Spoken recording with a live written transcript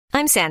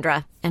I'm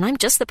Sandra, and I'm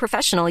just the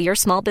professional your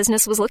small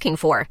business was looking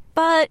for.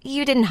 But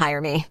you didn't hire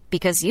me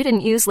because you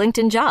didn't use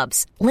LinkedIn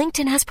Jobs.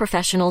 LinkedIn has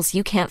professionals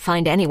you can't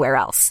find anywhere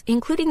else,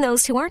 including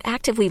those who aren't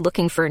actively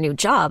looking for a new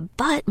job,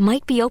 but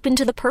might be open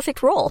to the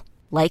perfect role,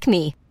 like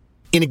me.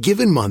 In a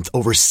given month,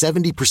 over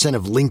 70%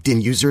 of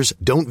LinkedIn users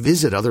don't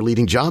visit other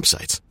leading job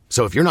sites.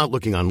 So if you're not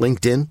looking on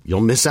LinkedIn,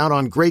 you'll miss out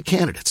on great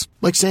candidates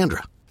like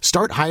Sandra.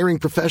 Start hiring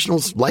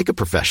professionals like a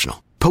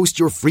professional. Post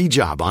your free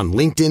job on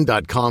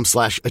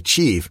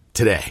linkedin.com/achieve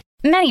today.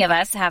 Many of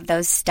us have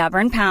those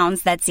stubborn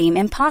pounds that seem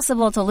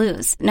impossible to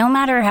lose, no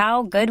matter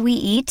how good we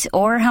eat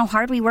or how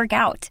hard we work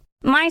out.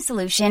 My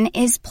solution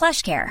is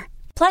PlushCare.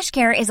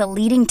 PlushCare is a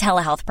leading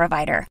telehealth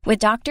provider with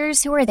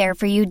doctors who are there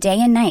for you day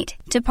and night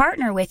to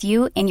partner with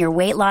you in your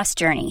weight loss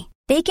journey.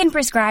 They can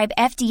prescribe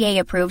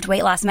FDA-approved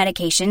weight loss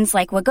medications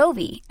like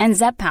Wegovy and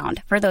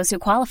Zepbound for those who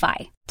qualify.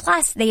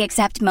 Plus, they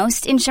accept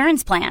most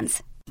insurance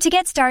plans. To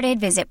get started,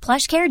 visit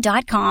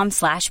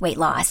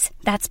plushcare.com/weightloss.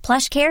 That's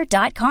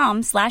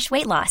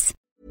plushcare.com/weightloss.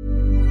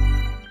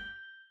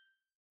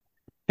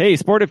 Hey,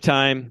 sportive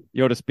time,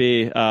 Yotis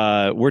B.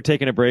 We're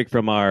taking a break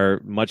from our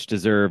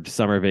much-deserved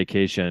summer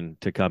vacation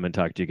to come and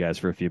talk to you guys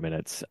for a few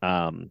minutes. See,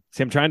 I'm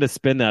trying to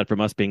spin that from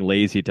us being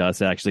lazy to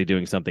us actually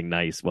doing something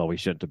nice while we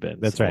shouldn't have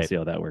been. That's so right. We'll see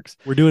how that works.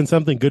 We're doing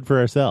something good for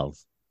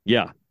ourselves.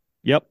 Yeah.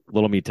 Yep.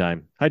 Little me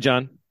time. Hi,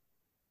 John.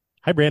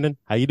 Hi, Brandon.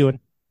 How you doing?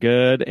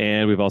 Good.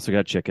 And we've also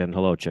got Chicken.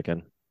 Hello,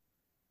 Chicken.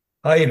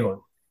 How you doing?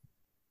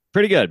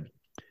 Pretty good.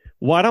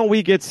 Why don't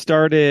we get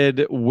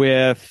started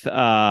with the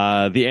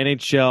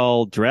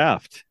NHL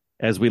draft,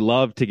 as we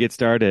love to get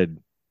started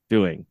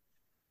doing?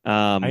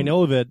 I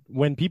know that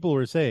when people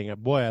were saying,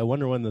 boy, I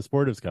wonder when the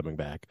Sportive's coming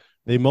back,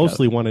 they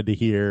mostly wanted to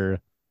hear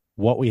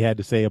what we had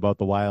to say about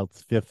the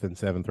Wild's 5th and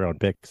 7th round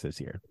picks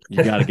this year.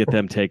 You got to get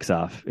them takes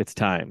off. It's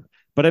time.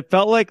 But it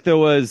felt like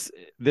this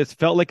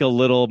felt like a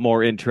little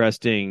more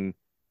interesting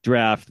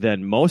draft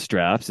than most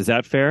drafts. Is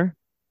that fair?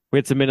 We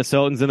had some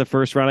Minnesotans in the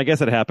first round. I guess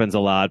it happens a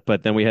lot,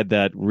 but then we had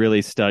that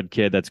really stud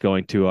kid that's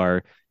going to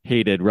our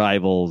hated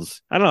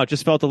rivals. I don't know. It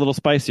just felt a little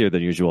spicier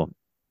than usual.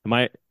 Am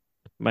I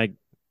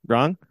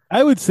wrong?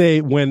 I would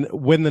say when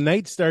the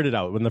night started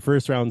out, when the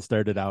first round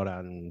started out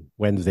on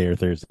Wednesday or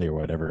Thursday or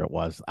whatever it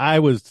was, I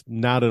was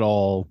not at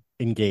all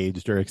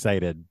engaged or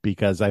excited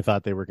because I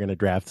thought they were going to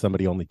draft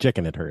somebody only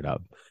Chicken had heard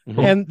of. Mm-hmm.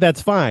 And that's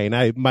fine.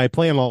 My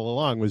plan all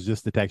along was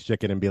just to text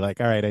Chicken and be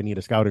like, all right, I need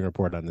a scouting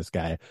report on this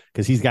guy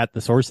because he's got the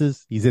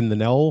sources. He's in the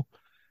know.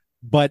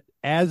 But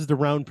as the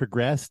round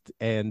progressed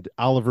and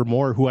Oliver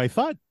Moore, who I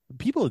thought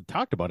people had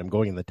talked about him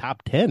going in the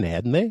top 10,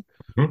 hadn't they?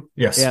 Mm-hmm.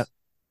 Yes. Yeah.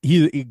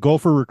 He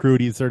Gopher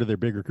recruit. He's sort of their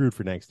big recruit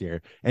for next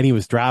year. And he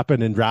was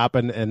dropping.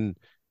 And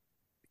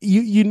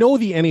you know,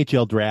 the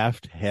NHL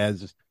draft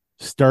has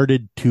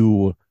started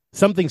to,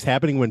 something's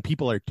happening when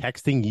people are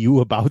texting you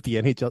about the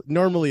NHL.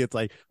 Normally it's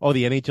like, oh,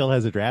 the NHL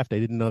has a draft. I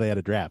didn't know they had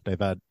a draft. I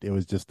thought it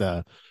was just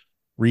a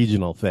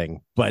regional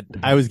thing. But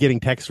I was getting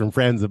texts from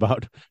friends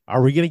about,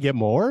 are we going to get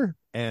more?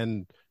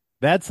 And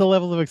that's the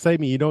level of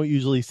excitement you don't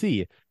usually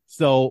see.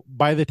 So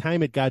by the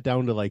time it got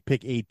down to like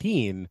pick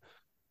 18,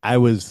 I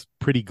was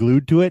pretty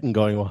glued to it and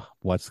going, well,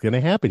 what's going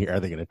to happen here? Are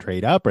they going to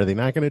trade up? Are they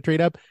not going to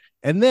trade up?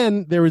 And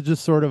then there was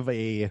just sort of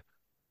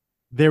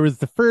there was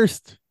the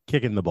first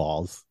kick in the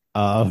balls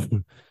of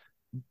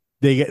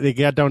they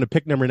got down to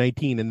pick number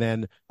 19. And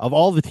then of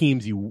all the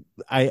teams,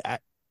 I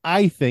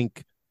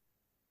think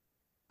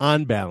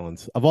on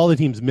balance of all the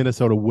teams,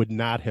 Minnesota would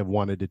not have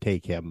wanted to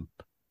take him.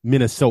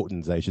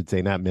 Minnesotans, I should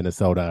say, not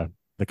Minnesota,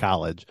 the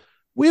college.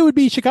 We would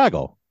be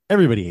Chicago.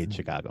 Everybody hates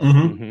Chicago.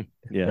 Mm-hmm.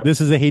 Yeah. This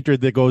is a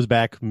hatred that goes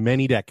back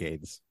many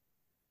decades.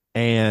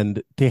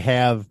 And to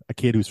have a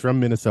kid who's from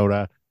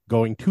Minnesota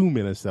going to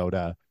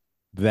Minnesota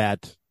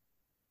that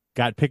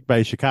got picked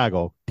by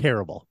Chicago,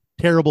 terrible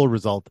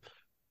result,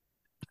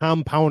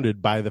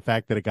 compounded by the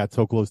fact that it got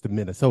so close to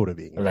Minnesota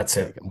being. That's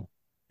it.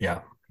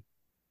 Yeah.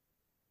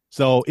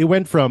 So it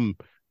went from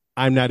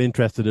I'm not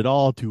interested at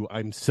all to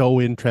I'm so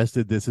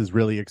interested. This is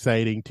really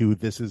exciting to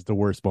this is the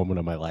worst moment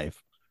of my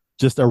life.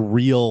 Just a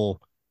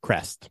real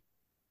crest.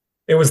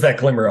 It was that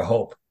glimmer of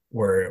hope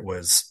where it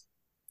was,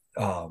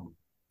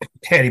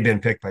 had he been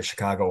picked by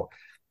Chicago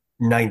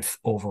 9th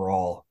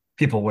overall,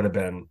 people would have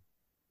been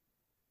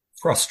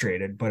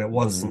frustrated, but it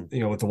wasn't,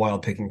 with the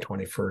Wild picking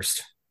 21st,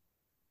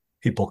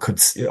 people could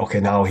see, okay,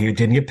 now he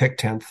didn't get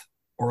picked 10th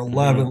or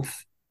 11th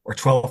or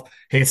 12th.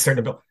 Hey, it's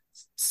starting to build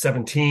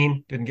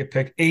 17, didn't get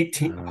picked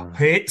 18.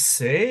 Hey,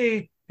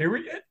 say, here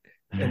we get,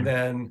 and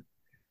then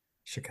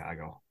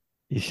Chicago.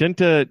 You shouldn't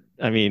have,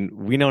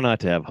 we know not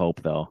to have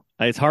hope, though.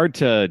 It's hard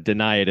to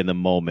deny it in the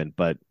moment,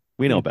 but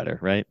we know better,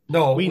 right?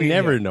 No, we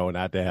never know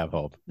not to have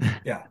hope.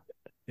 Yeah.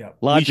 Yeah.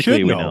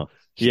 Logically, we know.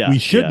 Yeah. We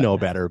should know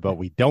better, but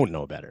we don't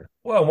know better.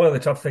 Well, one of the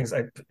tough things,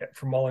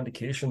 from all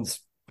indications,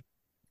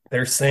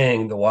 they're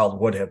saying the Wild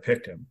would have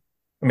picked him.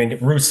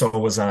 Russo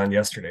was on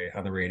yesterday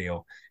on the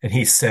radio, and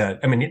he said,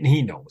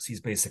 he knows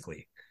he's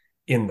basically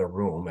in the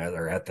room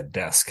or at the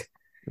desk.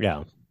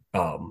 Yeah.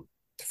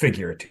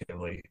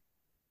 Figuratively.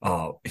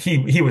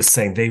 He was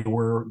saying they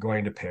were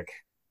going to pick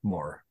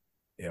more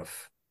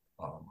if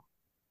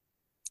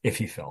if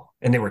he fell.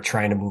 And they were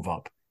trying to move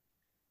up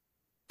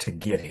to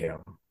get him.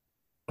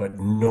 But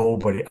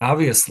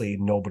obviously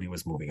nobody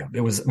was moving up.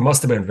 It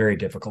must have been very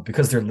difficult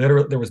because there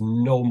was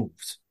no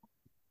moves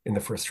in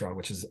the first round,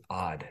 which is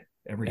odd.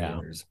 Every year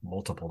there's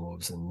multiple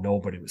moves and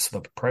nobody was, so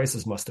the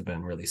prices must have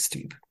been really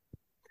steep.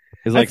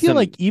 I feel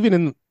like even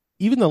in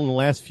the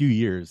last few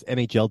years,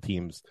 NHL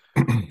teams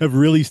have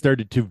really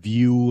started to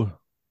view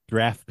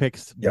draft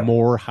picks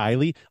more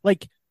highly.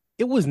 Like,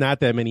 it was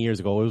not that many years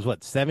ago. It was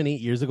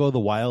 7-8 years ago. The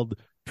Wild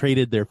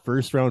traded their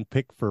first round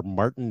pick for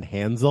Martin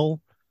Hanzal,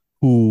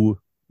 who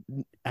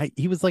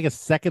he was like a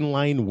second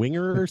line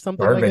winger or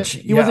something. Garbage.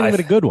 Like that. He wasn't even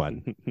a good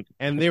one.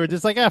 And they were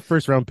just like,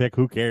 first round pick,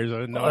 who cares? No,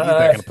 he's not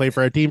going to play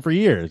for our team for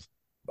years.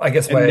 I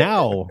guess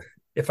now,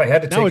 if I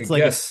had to take a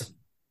guess,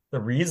 the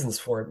reasons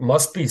for it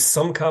must be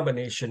some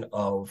combination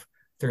of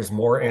there's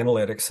more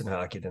analytics in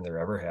hockey than there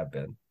ever have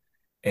been.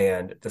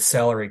 And the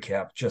salary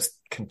cap just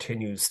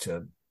continues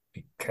to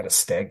be kind of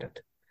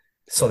stagnant.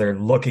 So they're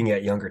looking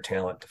at younger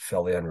talent to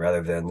fill in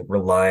rather than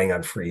relying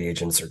on free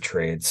agents or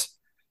trades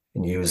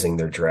and using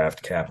their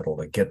draft capital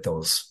to get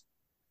those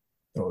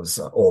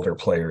older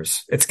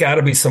players. It's got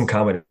to be some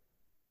combination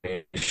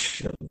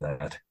of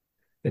that.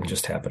 Didn't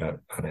just happen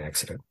on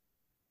accident.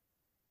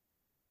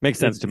 Makes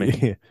sense to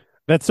me.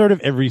 That's sort of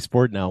every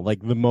sport now.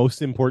 Like, the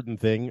most important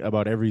thing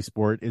about every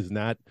sport is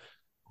not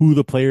who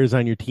the players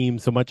on your team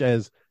so much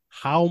as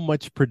how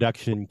much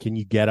production can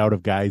you get out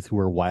of guys who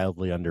are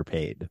wildly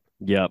underpaid.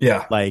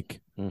 Yeah.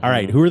 Like, all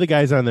right, who are the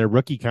guys on their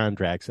rookie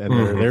contracts and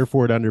they're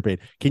therefore underpaid?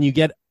 Can you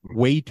get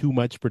way too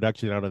much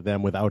production out of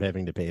them without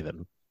having to pay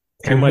them?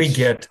 We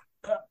get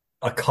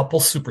a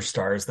couple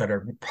superstars that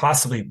are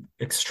possibly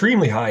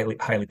extremely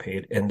highly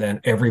paid, and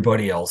then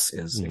everybody else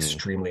is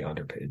extremely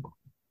underpaid.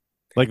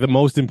 Like, the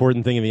most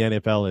important thing in the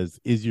NFL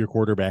is your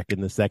quarterback in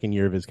the second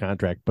year of his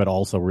contract, but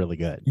also really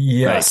good.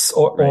 Yes.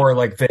 Right. Or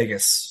like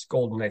Vegas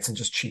Golden Knights and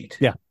just cheat.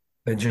 Yeah.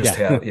 And just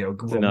have,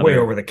 way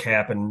over the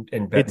cap and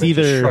it's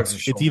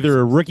either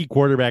a rookie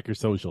quarterback or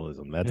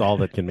socialism. That's all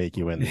that can make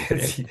you win.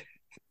 It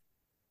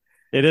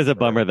is a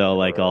bummer though,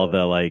 like all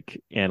the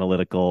like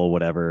analytical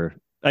whatever.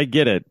 I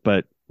get it,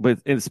 but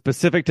in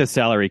specific to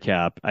salary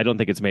cap, I don't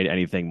think it's made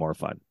anything more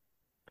fun.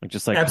 Like,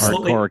 just like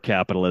hardcore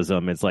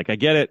capitalism. It's like, I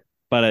get it.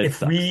 But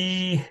if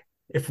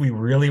we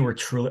really were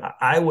truly,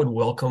 I would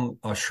welcome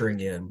ushering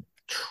in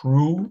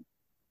true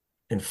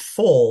and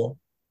full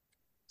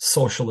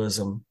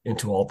socialism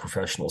into all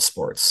professional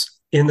sports,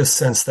 in the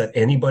sense that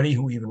anybody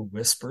who even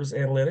whispers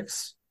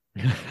analytics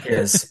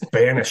is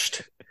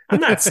banished. I'm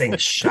not saying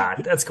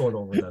shot. That's going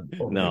over the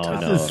top. No.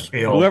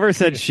 Whoever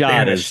said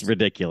shot is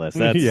ridiculous.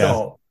 That's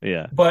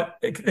yeah. But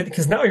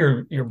because now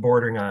you're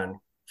bordering on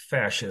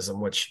fascism,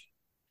 which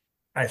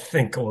I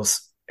think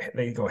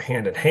they go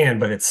hand in hand,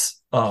 but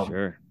it's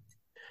sure.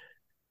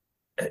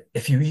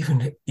 If you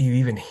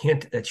even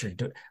hint that you're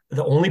doing,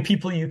 the only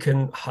people you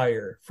can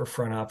hire for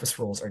front office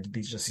roles are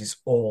these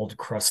old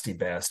crusty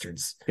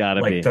bastards.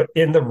 Gotta be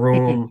in the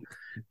room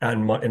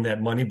and in that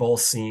Moneyball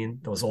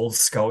scene, those old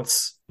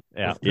scouts.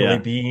 Yeah, Billy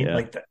Bean,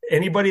 like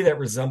anybody that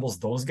resembles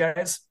those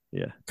guys.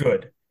 Yeah,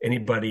 good.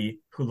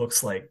 Anybody who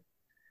looks like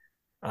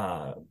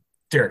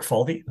Derek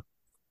Falvey,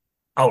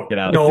 out. Get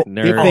out. No,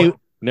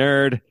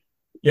 nerd.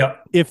 Yeah.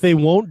 If they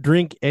won't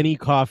drink any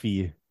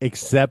coffee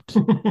except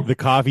the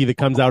coffee that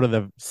comes out of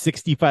the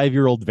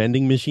 65-year-old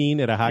vending machine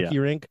at a hockey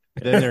rink,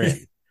 then they're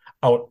in.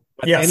 Out.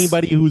 But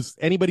anybody who's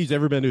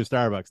ever been to a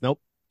Starbucks, nope,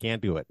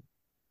 can't do it.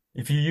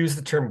 If you use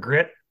the term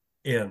grit,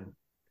 in.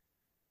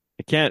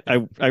 I can't.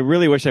 I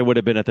really wish I would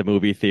have been at the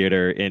movie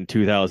theater in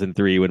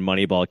 2003 when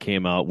Moneyball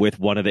came out with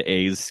one of the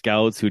A's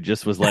scouts who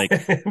just was like,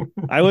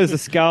 I was a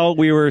scout.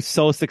 We were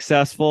so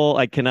successful.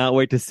 I cannot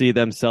wait to see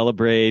them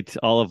celebrate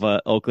all of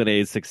Oakland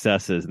A's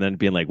successes. And then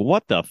being like,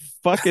 what the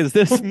fuck is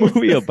this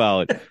movie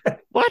about?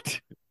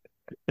 What?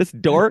 This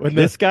dork?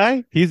 This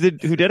guy?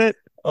 Who did it?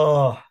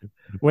 Oh.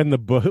 When the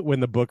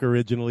book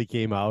originally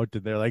came out,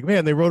 and they're like,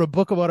 man, they wrote a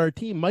book about our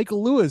team.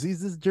 Michael Lewis,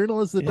 he's this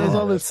journalist that does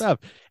all this stuff.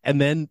 And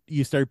then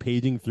you start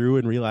paging through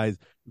and realize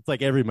it's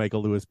like every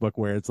Michael Lewis book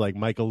where it's like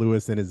Michael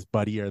Lewis and his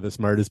buddy are the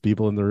smartest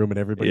people in the room and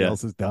everybody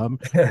else is dumb.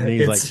 And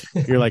he's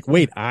like, you're like,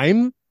 wait,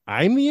 I'm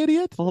the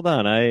idiot? Hold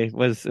on, I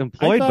was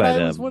employed by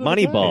them.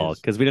 Moneyball,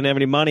 because we didn't have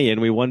any money and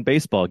we won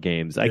baseball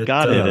games. I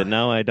got it, and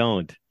now I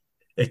don't.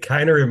 It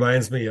kind of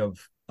reminds me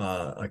of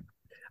on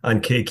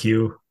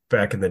KQ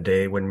back in the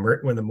day when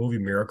the movie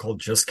Miracle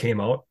just came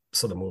out.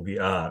 So the movie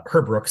the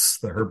Herb Brooks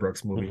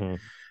movie,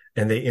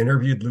 and they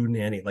interviewed Lou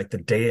Nanne like the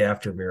day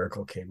after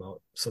Miracle came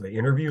out. So they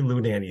interviewed Lou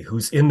Nanne,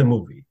 who's in the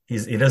movie.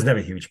 He doesn't have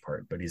a huge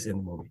part, but he's in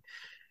the movie.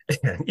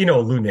 And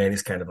Lou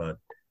Nanne's kind of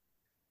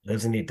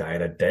lives in a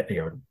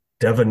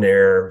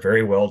debonair,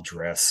 very well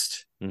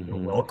dressed,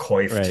 well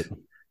coiffed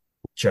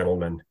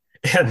gentleman.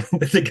 And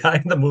the guy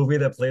in the movie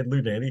that played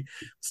Lou Nanne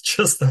was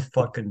just a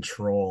fucking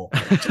troll.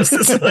 Just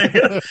this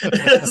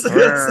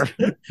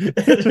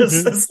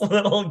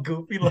little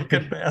goofy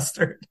looking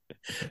bastard.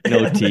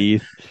 No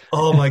teeth.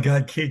 Oh my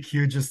God,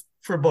 KQ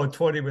for about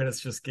 20 minutes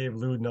just gave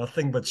Lou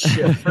nothing but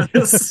shit for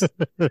this.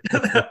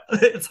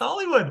 It's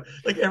Hollywood.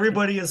 Like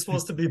everybody is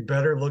supposed to be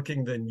better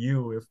looking than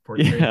you if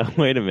portrayed. Yeah,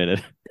 wait a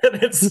minute.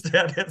 And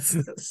instead it's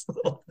this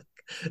little,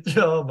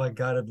 oh my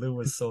God, and Lou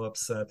was so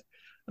upset.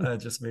 It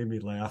just made me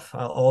laugh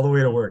all the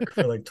way to work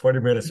for like 20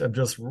 minutes. I'm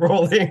just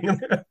rolling.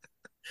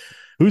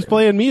 Who's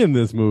playing me in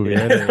this movie?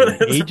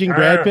 Aging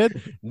Brad Pitt?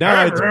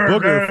 No, it's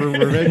Booger from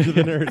Revenge of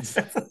the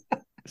Nerds.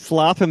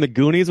 Sloth in the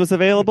Goonies was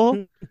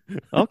available?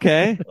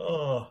 Okay.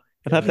 Oh,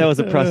 I thought that was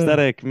a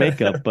prosthetic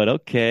makeup, but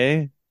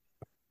okay.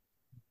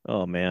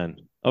 Oh, man.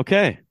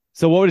 Okay.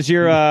 So what was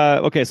your...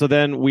 okay, so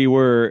then we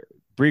were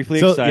briefly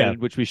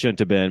excited, which we shouldn't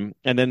have been.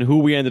 And then who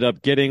we ended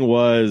up getting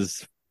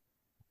was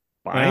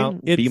fine,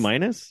 B-.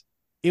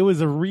 It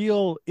was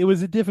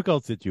a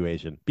difficult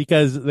situation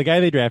because the guy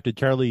they drafted,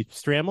 Charlie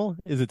Stramel,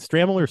 is it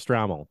Stramel or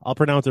Stramel? I'll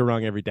pronounce it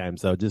wrong every time,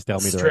 so just tell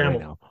me the right way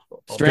now.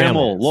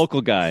 Stramel,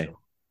 local guy.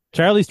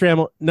 Charlie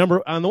Stramel,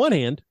 on the one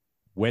hand,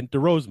 went to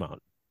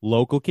Rosemount,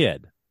 local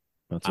kid.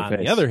 On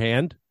the other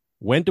hand,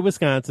 went to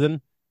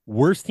Wisconsin,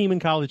 worst team in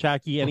college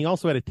hockey, and he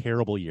also had a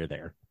terrible year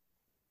there.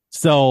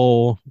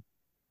 So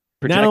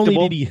not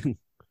only did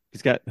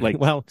he's got like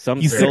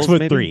he's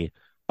 6'3".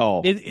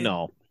 Oh,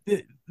 no.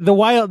 The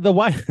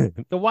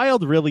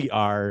Wild really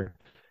are.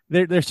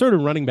 They're sort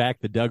of running back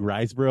the Doug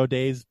Riseborough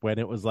days when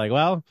it was like,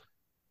 well,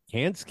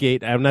 can't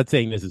skate. I'm not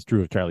saying this is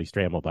true of Charlie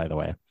Stramel, by the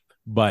way,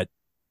 but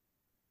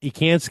he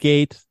can't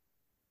skate,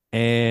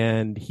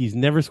 and he's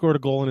never scored a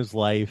goal in his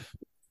life,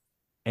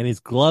 and his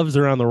gloves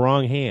are on the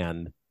wrong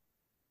hand.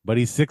 But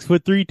he's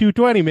 6'3",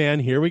 220, man.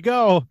 Here we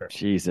go.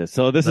 Jesus.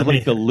 So this is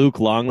like the Luke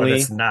Longley. But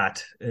it's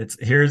not.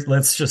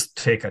 Let's just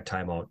take a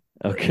timeout.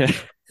 Okay.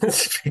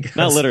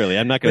 Not literally.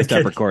 I'm not going to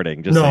stop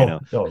recording. Just so you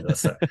know. No,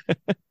 that's not.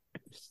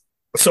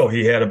 So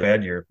he had a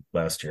bad year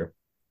last year.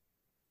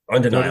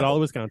 Undeniable. So did all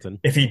of Wisconsin.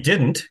 If he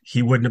didn't,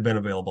 he wouldn't have been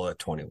available at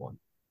 21.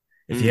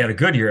 If he had a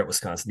good year at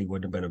Wisconsin, he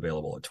wouldn't have been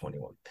available at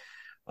 21.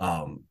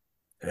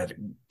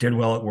 Did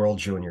well at World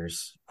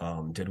Juniors.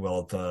 Did well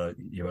at the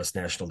U.S.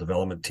 National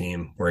Development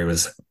Team where he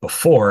was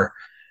before.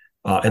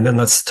 And then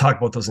let's talk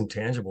about those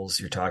intangibles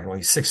you're talking about.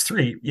 He's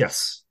 6'3",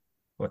 yes.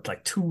 What,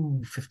 like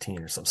 215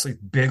 or something. So he's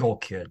a big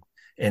old kid.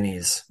 And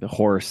he's the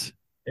horse.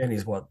 And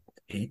he's what,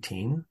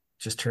 18?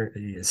 He's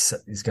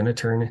going to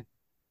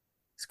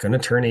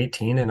turn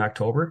 18 in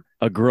October.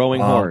 A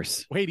growing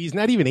horse. Wait, he's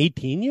not even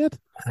 18 yet?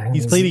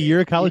 He's played a year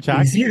of college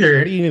hockey. He's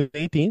either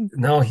 18.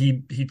 No,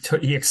 he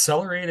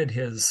accelerated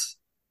his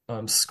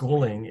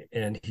schooling,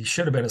 and he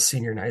should have been a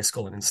senior in high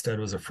school, and instead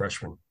was a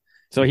freshman.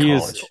 So he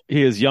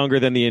is younger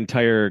than the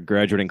entire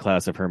graduating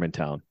class of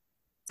Hermantown.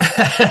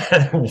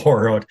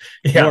 Warroad.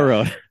 Yeah.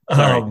 Warroad.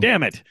 Sorry,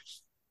 damn it.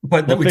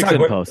 But we'll fix it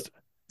in post.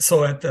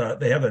 So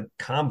they have a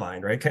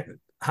combine, right?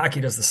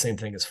 Hockey does the same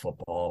thing as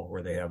football,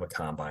 where they have a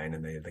combine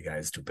and the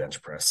guys do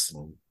bench press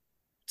and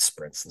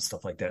sprints and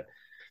stuff like that.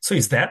 So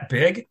he's that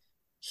big.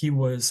 He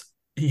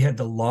had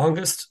the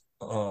longest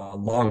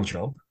long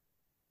jump,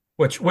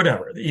 which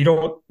whatever. You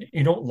don't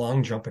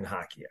long jump in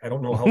hockey. I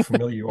don't know how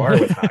familiar you are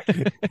with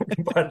hockey,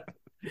 but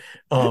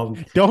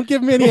don't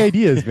give me any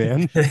ideas,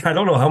 man. I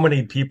don't know how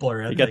many people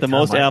are at. You got the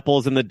most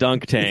apples in the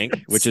dunk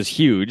tank, which is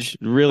huge,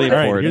 really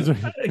important.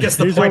 Right, I guess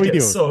the point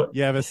is, so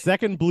you have a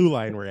second blue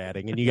line we're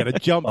adding, and you got to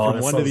jump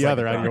from one to the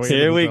other.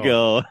 Here we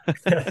go.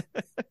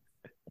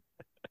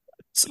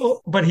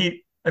 So, but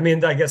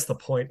I guess the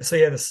point. So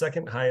he had the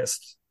second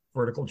highest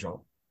vertical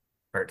jump,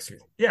 or excuse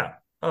me, yeah,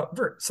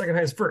 second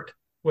highest vert,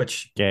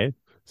 which okay.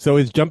 So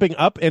is jumping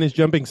up and is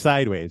jumping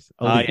sideways.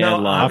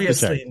 Now,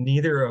 obviously,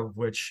 neither of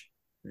which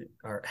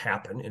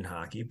happen in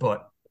hockey,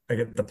 but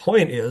the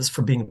point is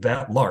for being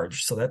that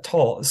large, so that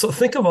tall. So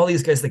think of all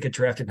these guys that get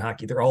drafted in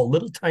hockey. They're all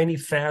little, tiny,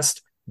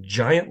 fast,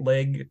 giant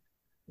leg,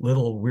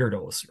 little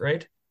weirdos,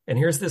 right? And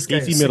here's this guy,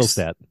 Casey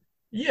Middlestat.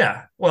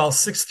 Yeah, well,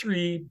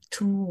 6'3",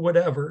 2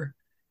 whatever,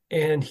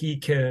 and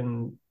he's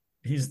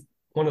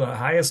one of the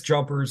highest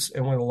jumpers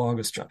and one of the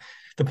longest jump.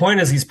 The point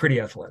is he's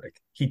pretty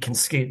athletic. He can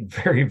skate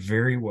very,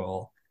 very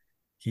well.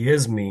 He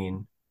is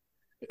mean.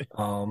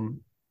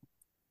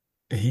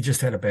 He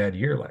just had a bad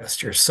year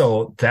last year.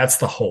 So that's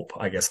the hope,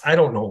 I guess. I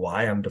don't know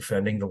why I'm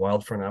defending the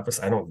Wild front office.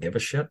 I don't give a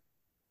shit.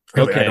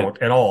 Really, I don't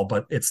at all.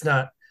 But it's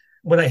not,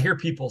 when I hear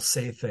people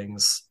say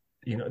things,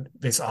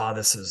 they say,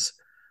 this is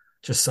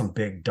just some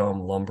big,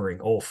 dumb, lumbering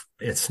oaf.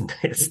 It's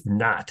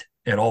not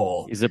at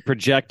all. He's a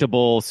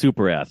projectable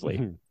super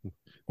athlete.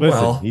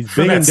 Listen, he's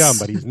big and dumb,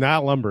 but he's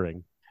not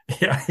lumbering.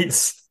 Yeah,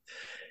 he's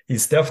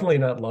definitely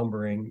not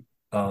lumbering.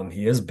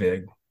 He is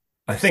big.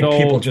 I think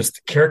people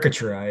just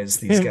caricaturize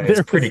these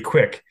guys pretty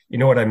quick. You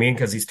know what I mean?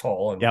 Because he's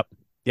tall and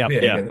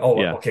big. And,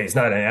 okay, he's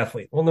not an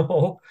athlete. Well,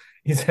 no,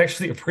 he's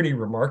actually a pretty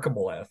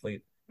remarkable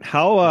athlete.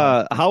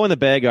 How in the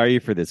bag are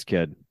you for this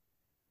kid?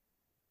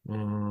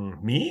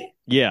 Me?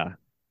 Yeah.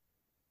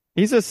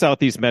 He's a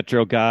Southeast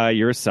Metro guy.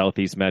 You're a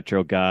Southeast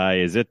Metro guy.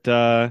 Is it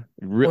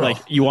like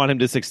you want him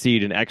to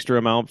succeed an extra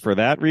amount for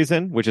that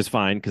reason, which is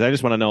fine? Because I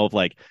just want to know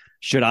if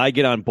should I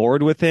get on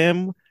board with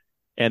him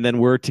and then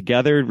we're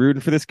together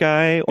rooting for this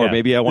guy, or Yeah,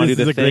 maybe I want to this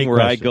do the is a great thing where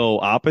I question. go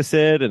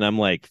opposite and I'm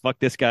like, fuck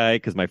this guy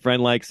because my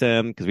friend likes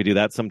him, because we do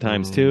that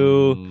sometimes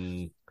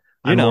too.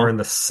 I'm know, more in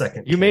the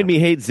second. You made camp. me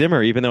hate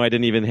Zimmer even though I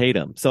didn't even hate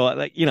him. So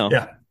like, Yeah.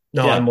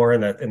 No, Yeah. I'm more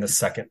in the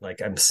second.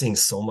 Like I'm seeing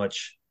so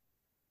much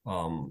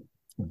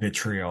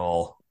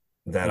vitriol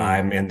that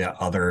I'm in the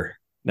other.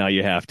 now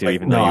you have to, Like,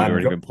 even no, though you I'm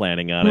weren't go- even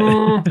planning on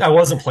it. I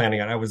wasn't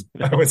planning on it.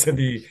 I was in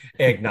the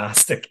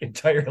agnostic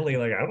entirely.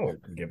 Like I don't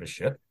give a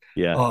shit.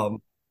 Yeah.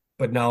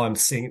 But now I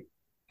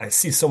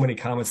see so many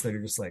comments that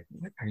are just like,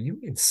 what, are you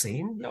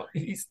insane? No,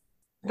 he's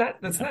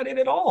not. That's not it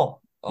at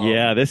all.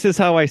 Yeah, this is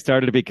how I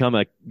started to become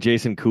a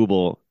Jason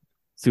Kubel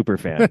super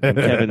fan. And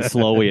Kevin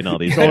Slowey and all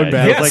these Going guys.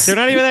 back- I was Yes. like, they're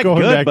not even that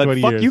Going good, back but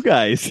 20 fuck years. you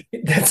guys.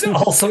 That's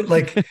also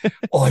like,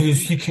 oh,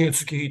 he can't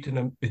skate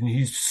and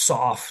he's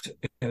soft.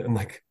 And I'm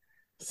like,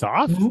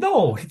 Soft?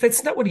 no,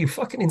 that's not what you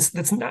fucking.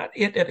 That's not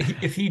it.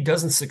 If he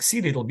doesn't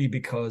succeed, it'll be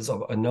because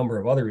of a number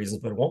of other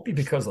reasons, but it won't be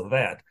because of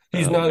that.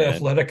 He's Oh, not man.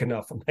 athletic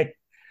enough. I'm like,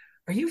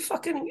 are you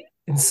fucking?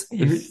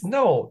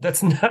 No,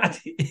 that's not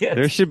it.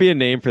 There should be a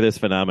name for this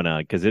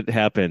phenomenon because it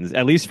happens,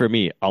 at least for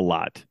me, a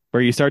lot.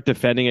 Where you start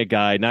defending a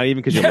guy, not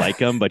even because you like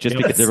him, but just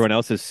because everyone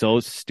else is so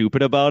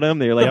stupid about him.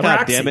 They're like, The God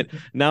Broxy. damn it.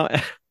 Now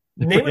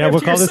Name it Yeah, after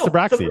we'll call this yourself. the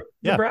Broxy.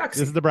 The Broxy.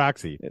 This is the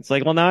Broxy. it's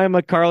like, well, now I'm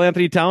a Carl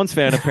Anthony Towns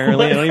fan,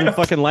 apparently. I don't even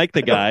fucking like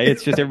the guy.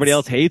 It's just everybody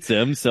else hates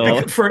him. So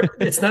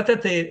It's not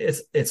that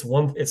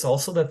it's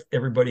also that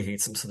everybody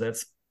hates him. So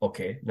that's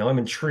okay. Now I'm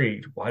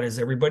intrigued. Why does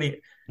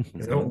everybody?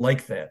 Because I don't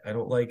like that. I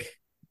don't like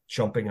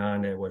jumping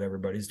on at what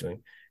everybody's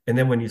doing. And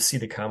then when you see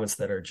the comments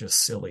that are just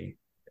silly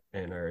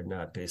and are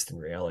not based in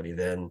reality,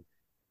 then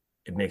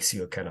it makes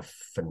you a kind of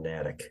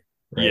fanatic.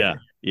 Right?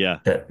 Yeah.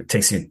 That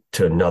takes you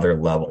to another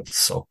level.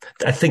 So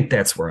I think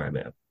that's where I'm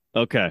at.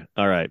 Okay.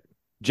 All right.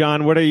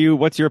 John,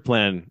 what's your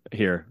plan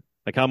here?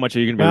 Like, how much are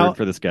you going to be rooting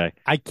for this guy?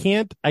 I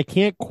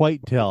can't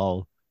quite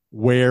tell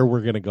where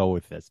we're going to go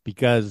with this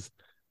because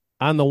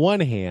on the one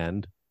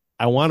hand,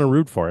 I want to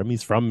root for him.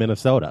 He's from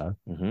Minnesota.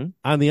 Mm-hmm.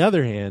 On the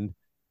other hand,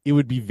 it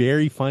would be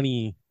very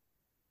funny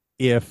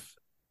if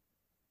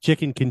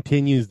Chicken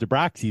continues to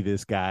Broxy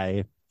this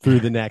guy through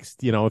the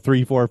next,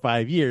 3, 4,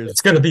 5 years.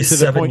 It's going to be To the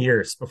 7 point-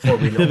 years before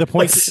we know. to the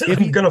point Like, if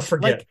he- I'm going to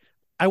forget. Like,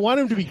 I want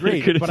him to be You're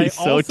great, going to but be I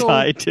so also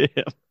tied to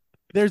him.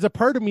 there's a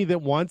part of me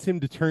that wants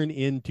him to turn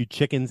into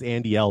Chicken's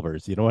Andy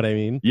Albers. You know what I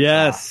mean?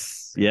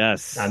 Yes.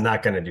 Yes. I'm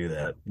not going to do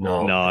that.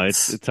 No, No,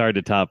 it's hard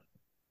to top.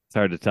 It's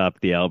hard to top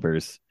the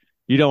Albers.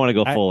 You don't want to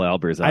go full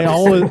Albers.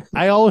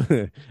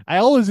 I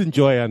always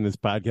enjoy on this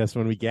podcast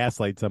when we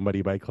gaslight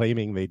somebody by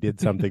claiming they did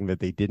something that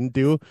they didn't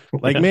do.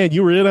 Like, man,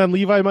 you were in on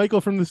Levi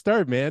Michael from the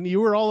start, man. You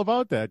were all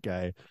about that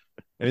guy.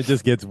 And it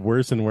just gets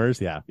worse and worse.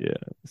 Yeah. Yeah.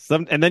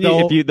 And then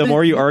So- the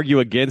more you argue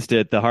against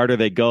it, the harder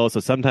they go. So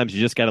sometimes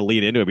you just got to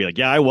lead into it. Be like,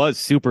 yeah, I was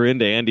super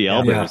into Andy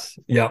Albers.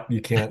 Yeah,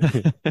 you can't.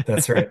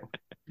 That's right.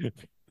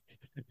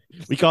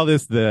 We call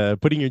this the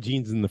putting your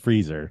jeans in the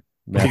freezer.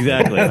 method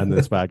Exactly. On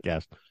this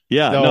podcast.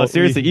 Yeah. So No,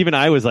 seriously. Even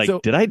I was like, so-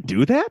 did I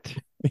do that?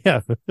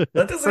 Yeah.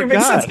 That doesn't even make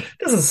Forgot. sense.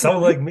 Doesn't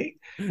sound like me.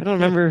 I don't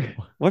remember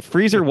what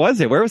freezer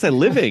was it. Where was I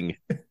living?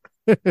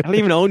 I don't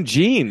even own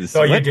jeans.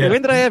 No, you When did.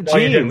 did I have No,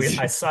 you did. jeans?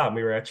 I saw them.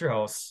 We were at your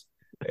house,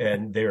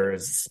 and they were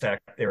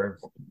stacked. They were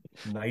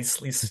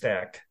nicely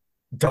stacked.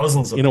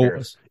 Dozens of You know,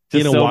 pairs.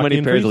 Just in a so walk-in many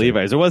pairs of freezer.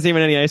 Levi's. There wasn't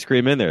even any ice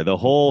cream in there. The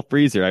whole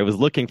freezer. I was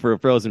looking for a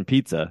frozen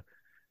pizza.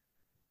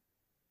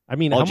 I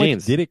mean, All how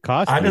jeans. much did it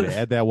cost I you didn't- to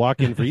add that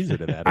walk-in freezer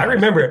to that? I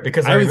remember it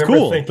because I I was remember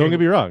cool. thinking, Don't get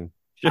me wrong.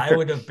 I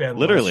would have been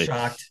Literally. less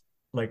shocked,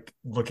 like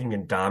looking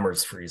in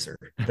Dahmer's freezer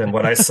than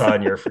what I saw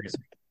in your freezer.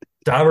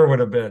 Dahmer would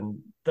have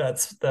been.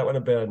 That would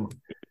have been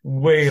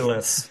way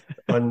less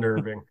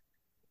unnerving.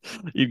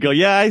 You'd go,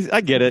 yeah, I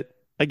get it.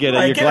 I get it.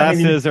 I Your get it. I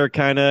mean, glasses are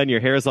kind of, and your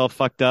hair's all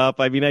fucked up.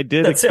 I mean, I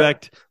did That's it.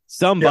 expect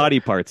some Yeah. body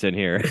parts in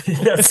here.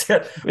 That's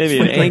it. Maybe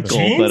an Like ankle,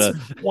 jeans?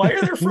 but Why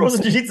are there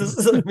frozen jeans? This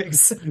doesn't make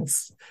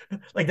sense.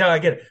 Like now, I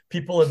get it.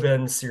 People have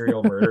been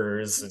serial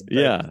murderers. And,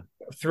 yeah,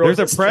 throughout there's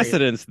a history.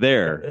 precedence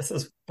there. This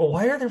is, but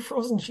why are there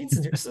frozen jeans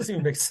in here? This doesn't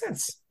even make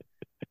sense.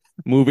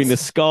 Moving the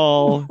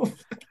skull.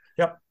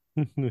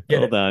 Get Hold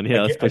it. on. Yeah,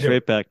 I let's get- push I do.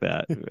 right back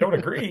that. Don't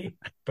agree,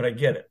 but I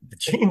get it. The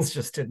jeans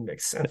just didn't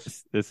make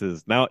sense. This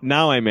is now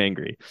I'm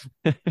angry.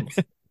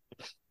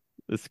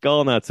 The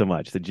skull, not so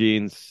much. The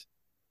jeans,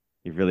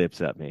 you've really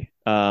upset me.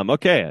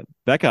 Okay,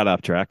 that got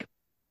off track.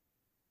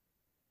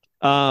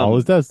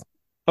 Always does.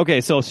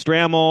 Okay, so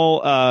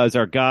Strammel is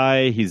our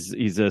guy. He's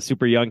a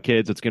super young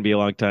kid, so it's going to be a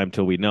long time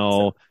till we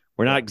know.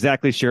 We're not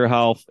exactly sure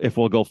if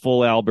we'll go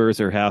full Albers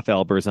or half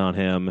Albers on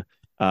him.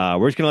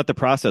 We're just going to let the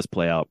process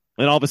play out.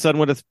 And all of a sudden,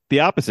 what if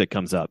the opposite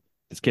comes up?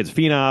 This kid's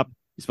phenom.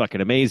 He's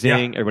fucking amazing.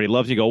 Yeah. Everybody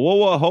loves you. Go,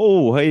 whoa,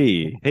 ho,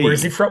 hey.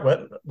 Where's he from?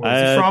 Where's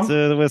he from? It's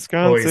a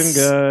Wisconsin he's-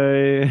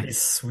 guy.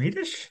 He's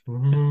Swedish.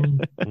 Mm.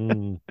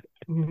 Mm.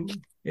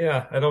 Mhm.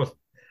 Yeah, I don't.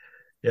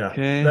 Yeah,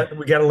 Okay.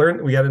 we got to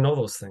learn. We got to know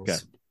those things. Okay.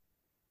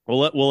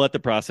 We'll let the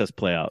process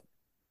play out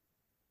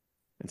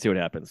and see what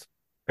happens.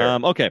 Fair.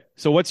 Okay.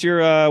 So what's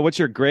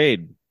your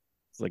grade?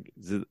 It's like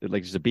is it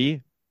just a B?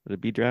 Is it a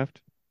B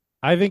draft?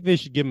 I think they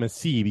should give him a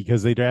C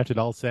because they drafted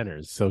all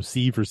centers. So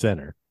C for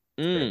center.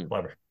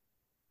 Clever.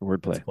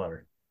 Wordplay. That's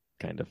clever.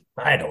 Kind of.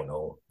 I don't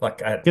know. Like,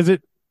 Because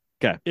it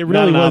Okay. It really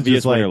Not an was obvious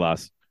just win or like-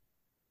 loss.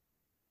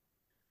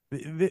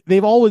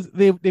 they've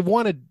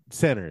wanted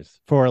centers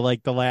for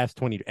like the last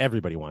 20.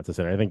 Everybody wants a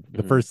center. I think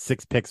the first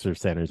 6 picks are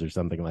centers or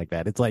something like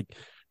that. It's like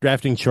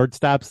drafting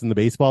shortstops in the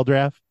baseball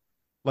draft.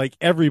 Like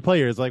every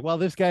player is like, well,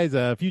 this guy's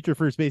a future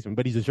first baseman,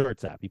 but he's a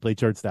shortstop. He played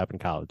shortstop in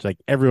college. Like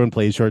everyone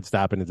plays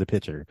shortstop and is a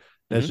pitcher.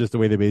 That's just the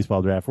way the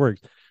baseball draft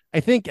works.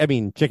 I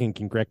mean, Chicken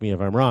can correct me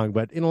if I'm wrong,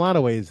 but in a lot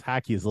of ways,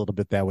 hockey is a little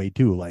bit that way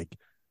too. Like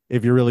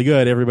if you're really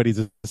good, everybody's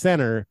a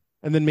center,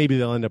 and then maybe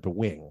they'll end up a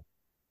wing.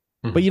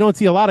 But you don't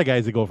see a lot of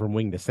guys that go from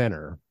wing to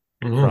center.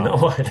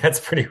 No,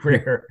 that's pretty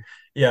rare.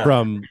 Yeah.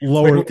 From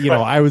lower,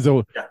 I was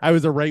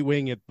a right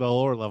wing at the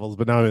lower levels,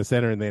 but now I'm a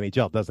center in the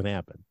NHL. It doesn't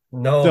happen.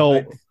 No.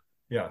 So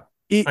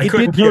it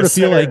did sort of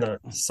feel like in the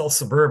South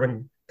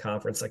Suburban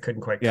Conference. I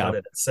couldn't quite cut it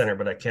at center,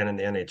 but I can in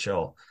the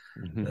NHL.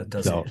 That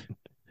doesn't.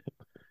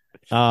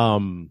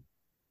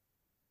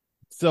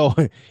 So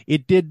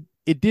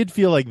it did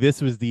feel like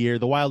this was the year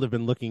the Wild have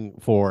been looking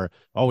for.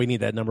 Oh, we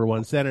need that number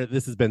 1 center.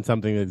 This has been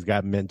something that's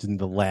got mentioned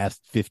the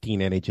last 15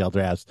 NHL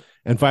drafts,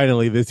 and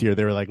finally this year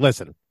they were like,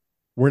 "Listen,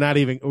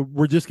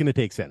 we're just going to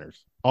take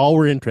centers. All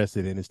we're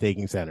interested in is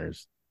taking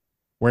centers.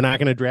 We're not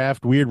going to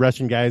draft weird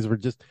Russian guys.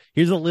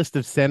 Here's a list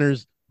of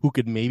centers who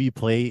could maybe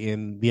play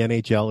in the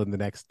NHL in the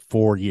next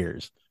 4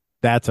 years.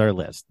 That's our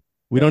list.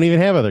 We don't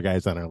even have other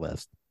guys on our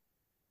list."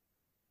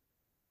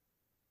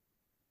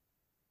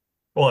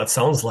 Well, it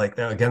sounds like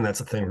that. Again, that's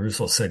the thing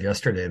Russo said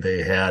yesterday.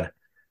 They had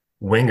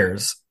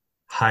wingers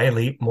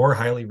more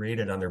highly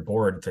rated on their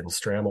board than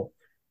Stramel.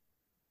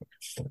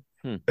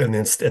 And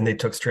they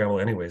took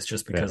Stramel anyways,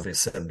 just because they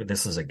said, but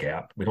this is a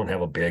gap. We don't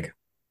have a big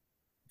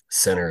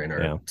center in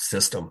our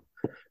system.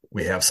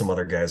 We have some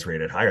other guys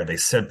rated higher. They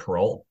said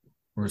Peralt.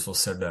 Russo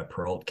said that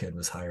Peralt kid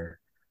was higher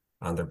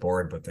on their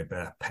board, but they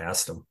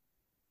passed him.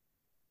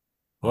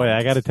 Boy,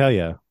 I got to tell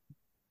you,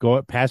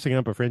 passing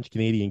up a French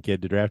Canadian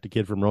kid to draft a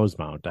kid from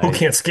Rosemount. Who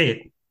can't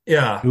skate?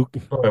 Yeah.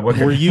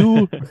 Were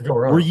you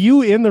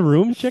in the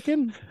room,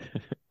 Chicken?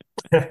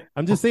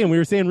 I'm just saying. We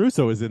were saying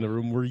Russo was in the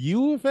room. Were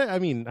you? I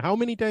mean, how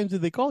many times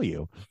did they call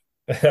you?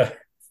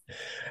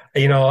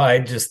 I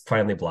just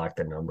finally blocked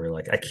the number.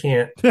 Like I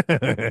can't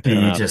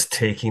be just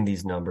taking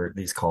these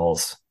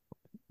calls.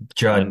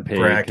 Judd, Unpaid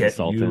Brackett,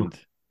 consultant.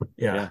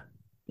 Yeah,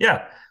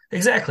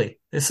 exactly.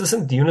 This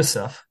isn't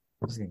UNICEF.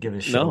 I'm just gonna give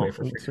this shit away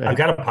for free. Right. I've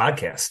got a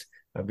podcast.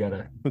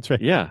 That's right.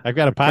 Yeah. I've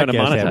got a Trying to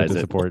podcast monetize to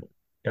it. support.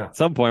 Yeah. At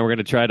some point, we're going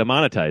to try to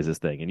monetize this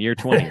thing in year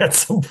 20. At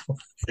some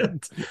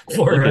point,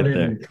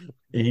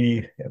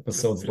 480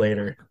 episodes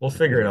later, we'll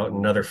figure it out in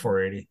another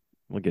 480.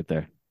 We'll get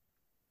there.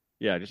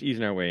 Yeah, just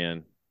easing our way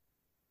in.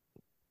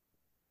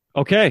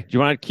 Okay. Do you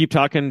want to keep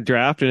talking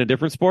draft in a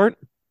different sport?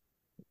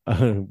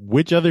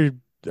 Which other?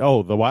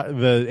 Oh, the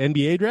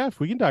NBA draft.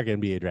 We can talk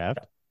NBA draft.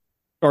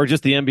 Or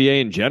just the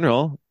NBA in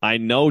general. I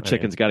know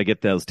Chicken's got to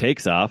get those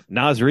takes off.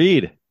 Naz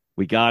Reid.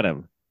 We got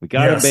him. We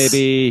got him,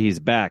 baby. He's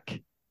back.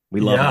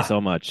 We love him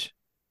so much.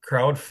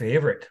 Crowd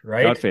favorite,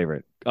 right? Crowd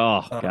favorite.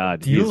 Oh,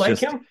 God. Do you like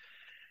him?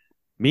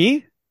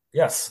 Me?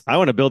 Yes. I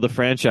want to build a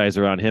franchise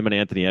around him and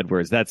Anthony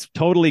Edwards. That's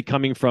totally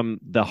coming from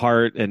the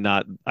heart and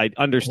not. I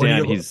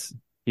understand he's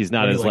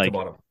not as like.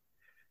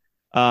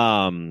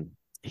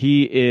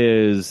 He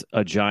is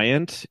a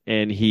giant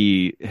and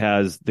he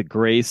has the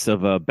grace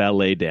of a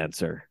ballet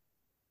dancer.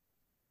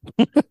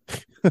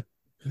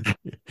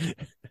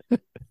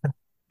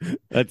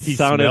 That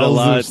sounded a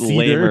lot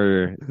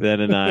lamer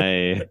than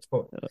I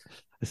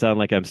sound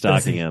like I'm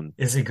stalking him.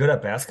 Is he good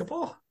at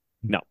basketball?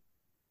 No.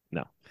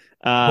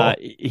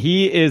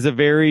 He is a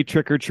very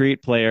trick or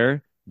treat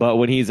player, but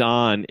when he's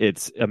on,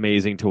 it's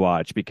amazing to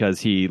watch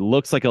because he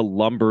looks like a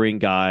lumbering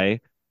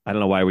guy. I don't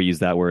know why we use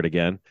that word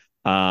again.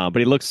 But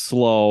he looks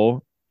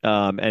slow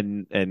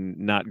and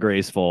not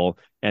graceful,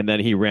 and then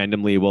he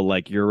randomly will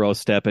like Euro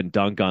step and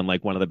dunk on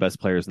like one of the best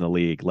players in the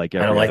league, like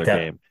every other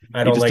game.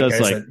 I don't like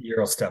guys at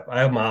Euro step.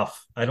 I'm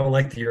off. I don't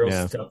like the Euro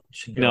step.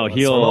 No,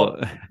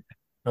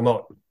 I'm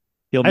out.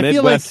 He'll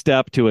Midwest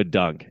step to a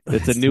dunk.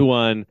 It's a new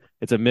one.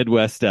 It's a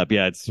Midwest step.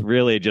 Yeah, it's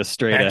really just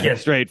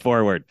straight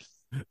forward.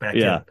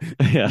 Yeah.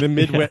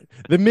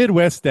 The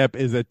Midwest step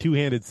is a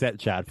two-handed set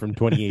shot from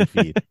 28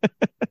 feet.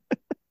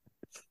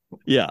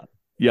 Yeah.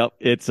 Yep.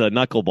 It's a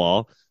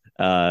knuckleball.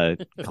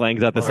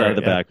 Clangs out the side of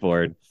the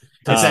backboard.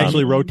 It's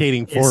actually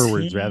rotating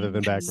forwards rather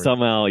than backwards.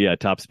 Somehow,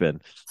 top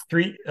spin.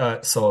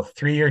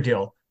 3-year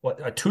deal. What,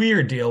 a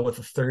 2-year deal with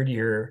a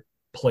 3rd-year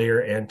player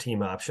and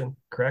team option,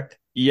 correct?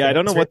 Yeah, I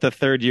don't know what the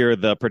 3rd year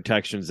the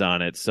protections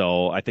on it.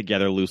 So I think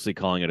they're loosely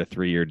calling it a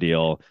 3-year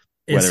deal,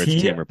 whether it's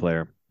team or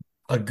player.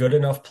 A good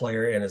enough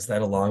player, and is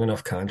that a long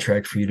enough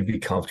contract for you to be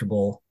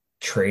comfortable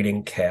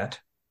trading Cat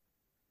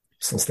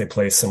since they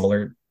play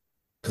similar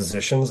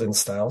positions and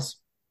styles?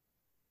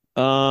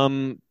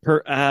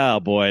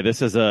 Boy,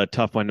 this is a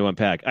tough one to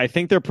unpack. I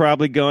think they're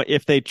probably going,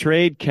 if they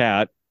trade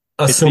Cat,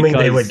 assuming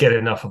they would get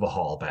enough of a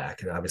haul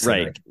back, and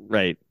obviously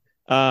right.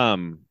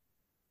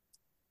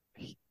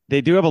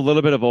 They do have a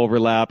little bit of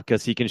overlap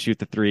because he can shoot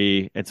the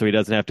three, and so he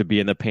doesn't have to be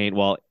in the paint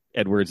while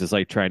Edwards is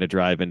like trying to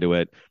drive into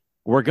it.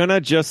 We're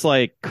gonna just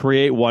like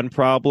create one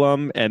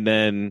problem, and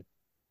then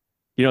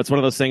it's one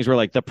of those things where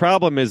like the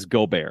problem is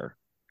Gobert,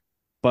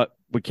 but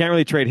we can't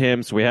really trade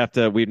him, so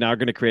we're now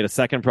going to create a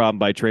second problem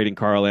by trading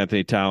Karl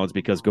Anthony Towns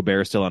because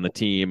Gobert's still on the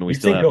team, and we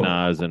still have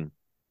Naz. And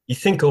you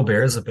think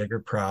Gobert is a bigger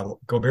problem?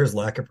 Gobert's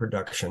lack of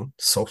production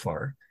so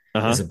far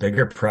is a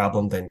bigger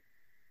problem than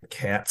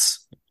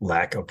Cat's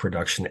lack of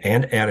production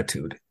and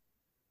attitude.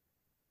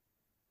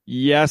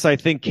 Yes, I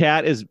think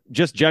Cat is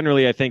just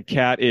generally. I think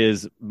Cat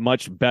is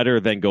much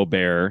better than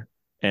Gobert,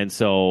 and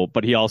so,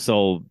 but he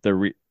also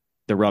the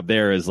rub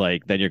there is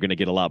like then you're going to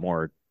get a lot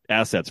more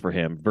assets for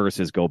him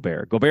versus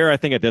Gobert. Gobert, I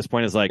think at this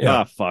point is like,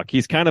 fuck,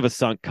 he's kind of a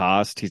sunk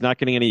cost. He's not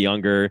getting any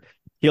younger.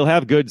 He'll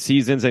have good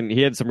seasons, and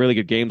he had some really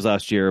good games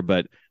last year,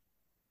 but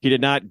he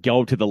did not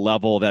go to the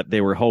level that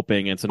they were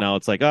hoping. And so now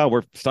it's like, oh,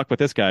 we're stuck with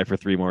this guy for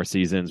 3 more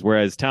seasons.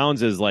 Whereas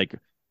Towns is like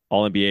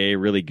all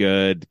NBA, really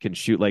good, can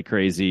shoot like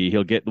crazy.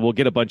 We'll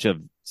get a bunch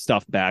of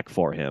stuff back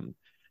for him.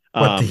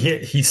 But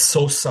he's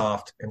so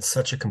soft and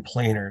such a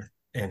complainer,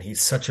 and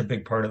he's such a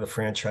big part of the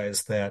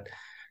franchise that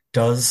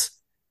does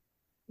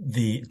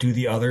the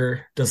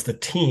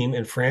team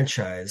and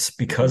franchise,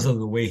 because of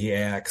the way he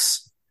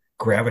acts,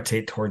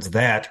 gravitate towards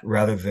that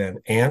rather than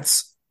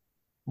Ant's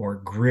more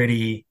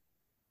gritty,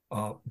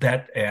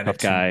 that attitude. Tough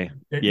guy.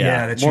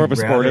 That more of a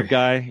sportive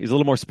guy. He's a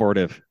little more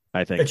sportive,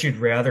 I think. That you'd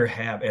rather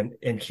have.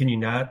 And can you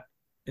not,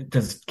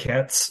 does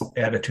Cat's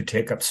attitude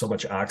take up so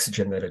much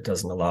oxygen that it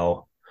doesn't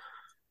allow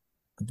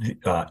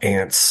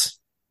Ant's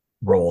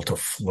role to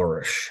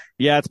flourish?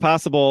 Yeah, it's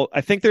possible.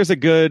 I think there's a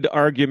good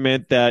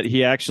argument that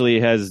he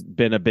actually has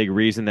been a big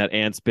reason that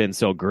Ant's been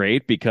so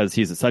great, because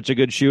he's such a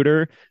good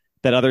shooter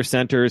that other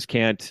centers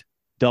can't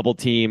double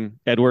team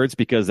Edwards,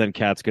 because then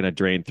Cat's going to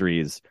drain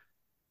threes.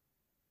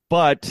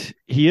 But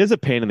he is a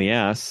pain in the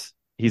ass.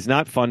 He's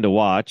not fun to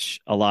watch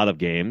a lot of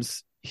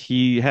games.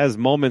 He has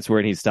moments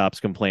where he stops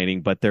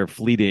complaining, but they're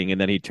fleeting, and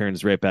then he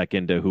turns right back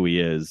into who he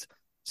is.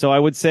 So I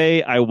would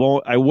say I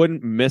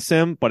wouldn't miss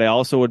him, but I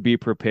also would be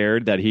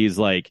prepared that he's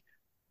like,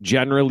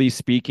 generally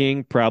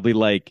speaking, probably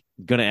like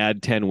going to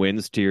add 10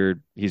 wins to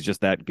he's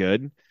just that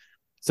good.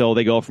 So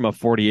they go from a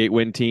 48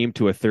 win team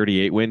to a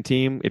 38 win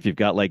team. If you've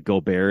got like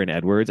Gobert and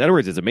Edwards.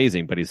 Edwards is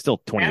amazing, but he's still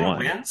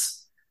 21. 10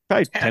 wins?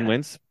 Probably 10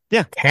 wins.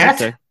 Yeah.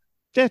 Cat?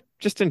 Yeah,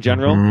 just in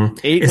general.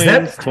 8 Is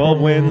wins, that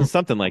 12 wins,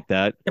 something like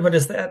that. Yeah, but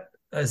is that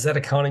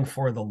accounting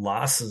for the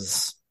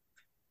losses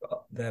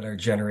that are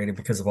generated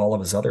because of all of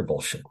his other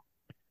bullshit?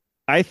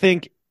 I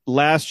think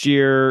last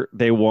year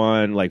they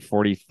won like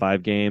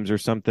 45 games or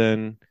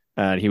something,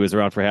 and he was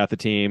around for half the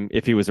team.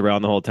 If he was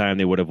around the whole time,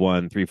 they would have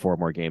won 3-4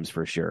 more games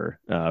for sure,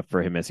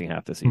 for him missing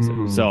half the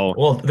season. So,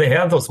 well, they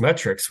have those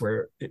metrics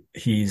where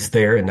he's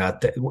there and not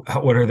there.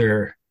 What are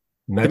their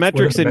the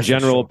metrics in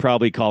general?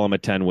 Probably call him a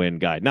 10-win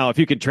guy. Now, if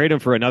you could trade him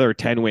for another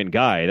 10-win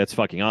guy, that's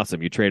fucking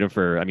awesome. You trade him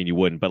for, I mean, you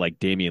wouldn't, but like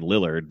Damian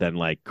Lillard, then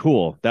like,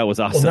 cool, that was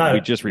awesome. Well,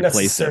 we just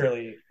replaced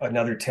necessarily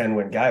another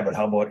 10-win guy, but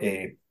how about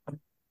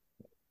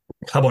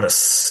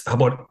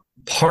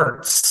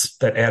parts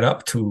that add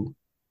up to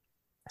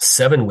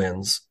 7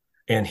 wins,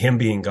 and him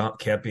being gone,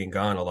 Cat being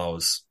gone,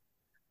 allows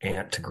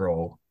Ant to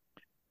grow.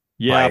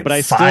 Yeah, but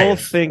I still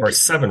think or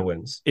 7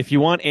 wins. If you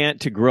want Ant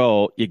to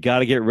grow, you got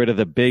to get rid of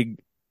the big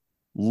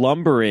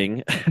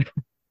lumbering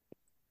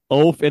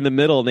oaf in the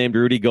middle named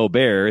Rudy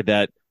Gobert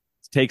that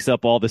takes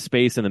up all the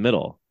space in the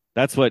middle.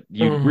 That's what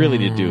you really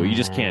need to do. You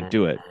just can't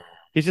do it.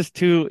 He's just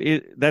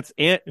that's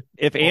Ant.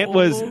 If Ant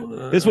was,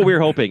 this is what we were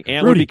hoping.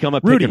 Ant would become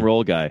a pick and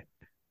roll guy.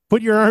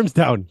 Put your arms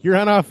down. You're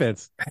on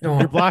offense.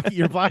 You're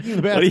blocking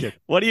the basket.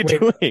 What are you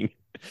doing?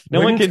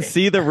 No one can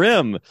see the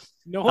rim.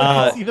 No one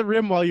can see the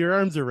rim while your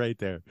arms are right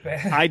there.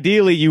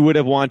 Ideally, you would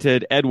have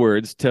wanted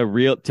Edwards to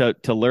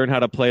learn how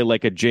to play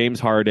like a James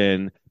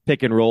Harden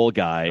pick and roll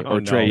guy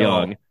or Trae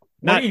Young.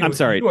 Not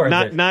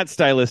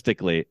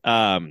stylistically.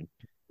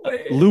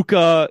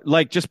 Luka,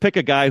 like just pick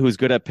a guy who's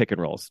good at pick and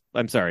rolls.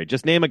 I'm sorry,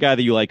 just name a guy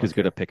that you like who's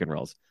good at pick and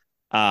rolls.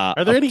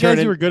 Are there any guys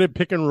who are good at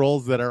pick and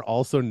rolls that are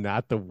also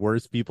not the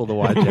worst people to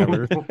watch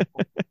ever?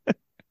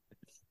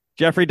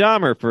 Jeffrey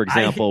Dahmer, for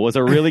example, was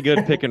a really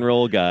good pick and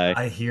roll guy.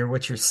 I hear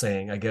what you're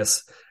saying. I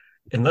guess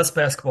unless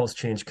basketball's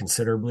changed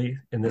considerably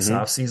in this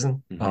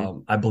offseason,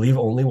 I believe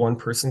only one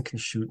person can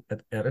shoot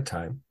at a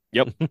time.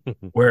 Yep.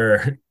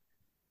 Where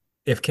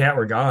if Cat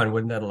were gone,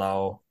 wouldn't that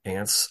allow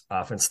Ant's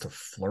offense to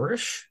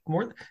flourish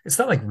more? It's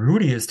not like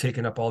Rudy is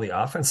taking up all the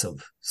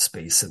offensive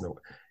space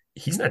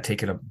he's not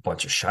taking a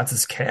bunch of shots.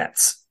 It's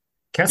Cat's.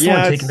 Cat's the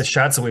one taking the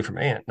shots away from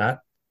Ant,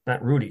 not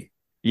Rudy.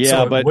 Yeah,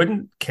 so but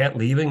wouldn't Cat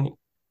leaving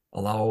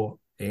allow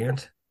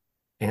Ant's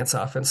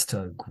offense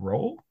to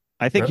grow?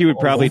 I think he would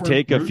probably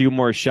take a few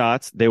more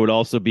shots. They would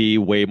also be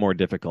way more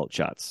difficult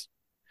shots.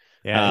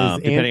 Yeah,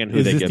 depending on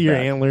who they get. Is this to your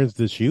back. Antlers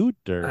to shoot?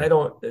 Or? I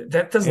don't.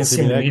 That doesn't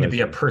seem to me to be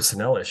a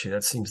personnel issue.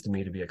 That seems to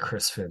me to be a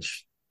Chris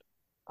Finch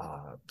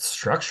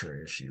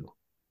structure issue.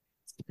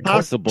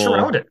 Possible.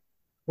 Around it.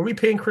 What are we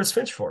paying Chris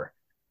Finch for?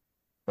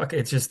 Okay,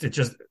 it just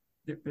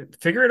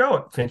figure it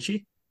out,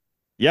 Finchy.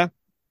 Yeah.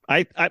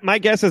 My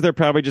guess is they're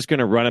probably just going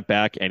to run it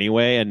back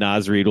anyway, and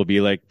Naz Reid will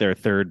be like their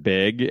third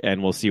big,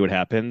 and we'll see what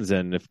happens.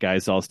 And if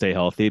guys all stay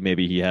healthy,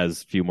 maybe he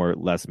has a few more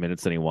less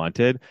minutes than he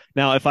wanted.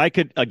 Now, if I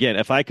could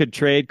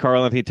trade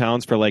Karl-Anthony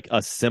Towns for like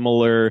a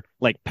similar,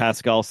 like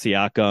Pascal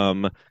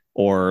Siakam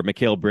or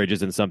Mikal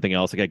Bridges and something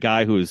else, like a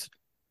guy who's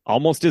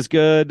almost as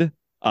good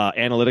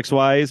analytics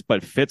wise,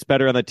 but fits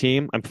better on the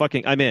team,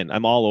 I'm in.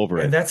 I'm all over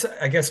it. And that's,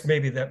 I guess,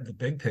 maybe that the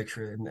big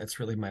picture, and that's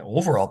really my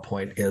overall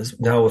point is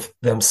now with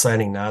them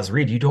signing Naz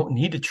Reid, you don't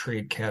need to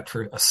trade Cat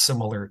for a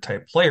similar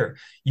type player.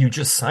 You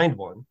just signed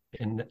one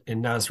in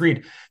Naz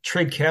Reid.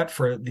 Trade Cat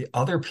for the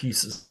other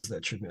pieces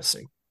that you're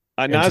missing.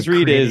 Naz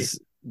Reid is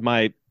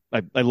I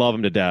love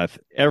him to death.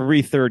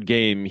 Every third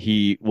game,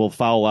 he will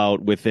foul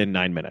out within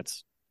 9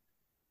 minutes.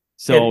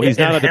 So he's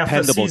not a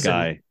dependable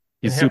guy.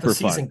 He's super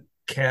fun.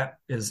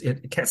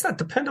 Cat's not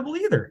dependable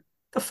either.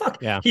 The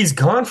fuck? Yeah. He's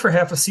gone for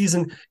half a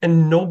season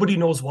and nobody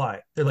knows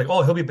why. They're like,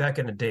 oh, he'll be back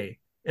in a day.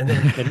 And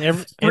then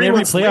every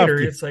months playoff later,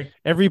 game, it's like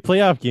every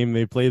playoff game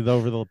they played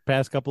over the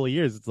past couple of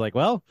years, it's like,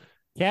 well,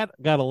 Cat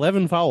got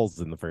 11 fouls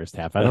in the first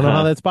half. I don't know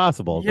how that's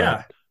possible.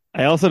 Yeah.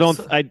 But I also don't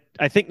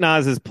I think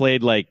Naz has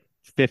played like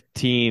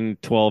 15,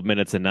 12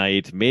 minutes a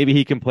night. Maybe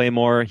he can play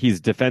more.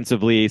 He's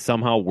defensively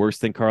somehow worse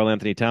than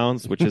Karl-Anthony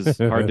Towns, which is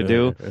hard to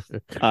do.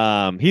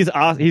 He's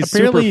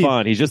super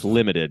fun. He's just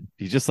limited.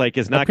 He's just like,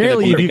 it's not going to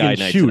be the guy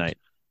night tonight.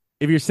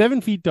 If you're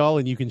 7 feet tall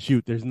and you can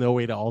shoot, there's no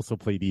way to also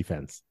play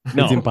defense.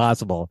 No. It's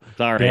impossible.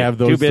 Sorry. To have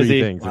those Too busy.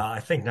 3 things. Well, I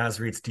think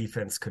Naz Reid's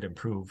defense could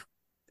improve.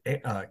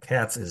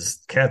 Cat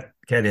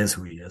is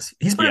who he is.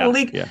 He's been in the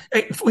league. Yeah.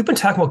 Hey, we've been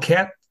talking about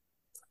Cat.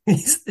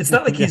 It's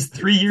not like he's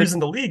 3 years in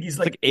the league. He's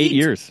like 8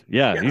 years.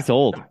 Yeah, he's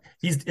old.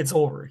 It's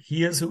over.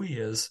 He is who he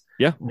is.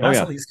 Yeah.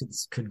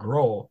 Naz could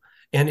grow.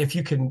 And if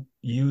you can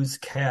use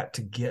Cat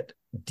to get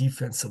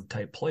defensive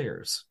type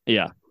players.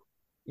 Yeah.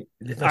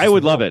 I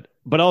would love it.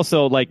 But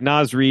also, like,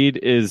 Naz Reid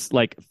is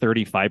like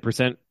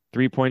 35%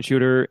 3-point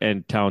shooter,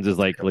 and Towns is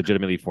like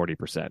legitimately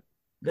 40%.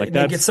 Like,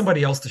 get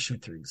somebody else to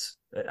shoot threes.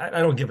 I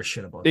don't give a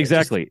shit about that.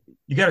 Exactly.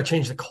 You got to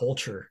change the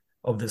culture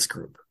of this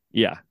group.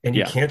 Yeah. And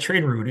you can't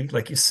trade Rudy,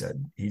 like you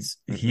said. He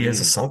is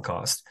a sunk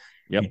cost.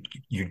 Yep.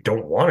 You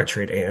don't want to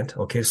trade Ant.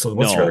 Okay, so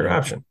what's your other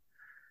option?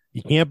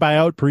 You can't buy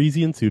out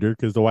Parisi and Suter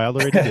because the Wild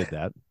already did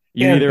that.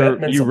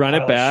 You run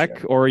it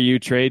back or you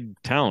trade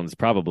Towns,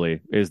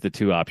 probably is the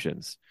two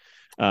options.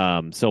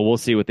 So we'll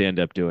see what they end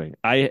up doing.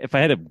 If I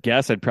had to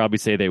guess, I'd probably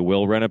say they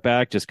will run it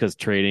back just because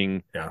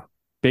trading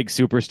big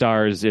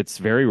superstars, it's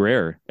very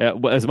rare.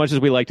 As much as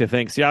we like to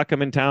think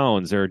Siakam and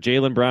Towns or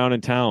Jaylen Brown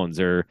and Towns,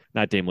 or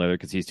not Dame Lillard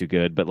because he's too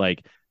good, but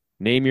like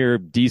name your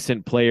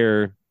decent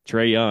player,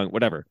 Trae Young,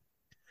 whatever.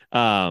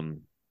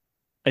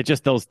 It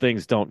just, those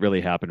things don't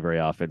really happen very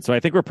often. So I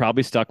think we're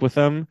probably stuck with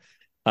them.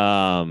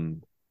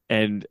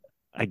 And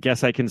I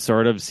guess I can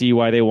sort of see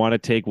why they want to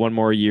take one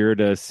more year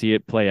to see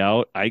it play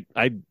out.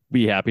 I'd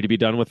be happy to be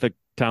done with the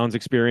Towns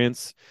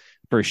experience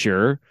for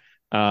sure.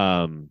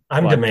 I'm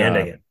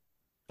demanding it.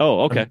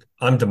 Oh, okay.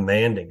 I'm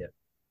demanding it,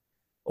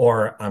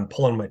 or I'm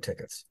pulling my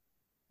tickets.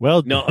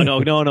 Well, no.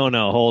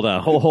 Hold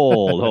on.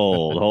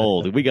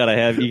 Hold. We gotta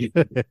have you.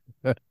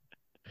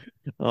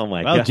 Oh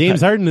my God. Well,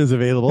 James Harden is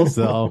available,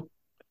 so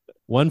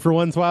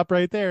 1-for-1 swap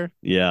right there.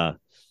 Yeah.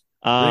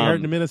 Bring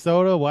Harden to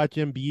Minnesota. Watch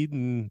Embiid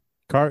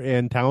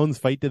and Towns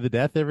fight to the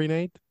death every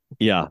night.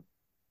 Yeah.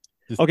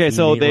 Okay,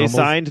 so they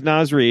signed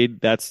Naz Reid.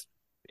 That's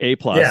A+.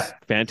 Yeah.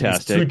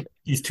 Fantastic.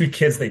 These two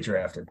kids they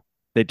drafted.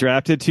 They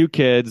drafted 2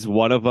 kids.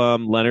 One of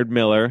them, Leonard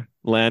Cohen.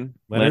 And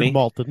then we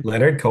got a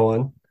Leonard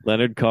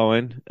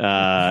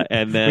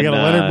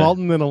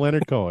Malton and a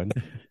Leonard Cohen.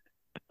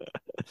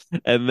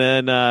 And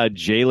then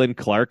Jalen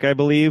Clark, I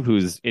believe,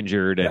 who's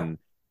injured, and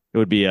it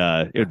would be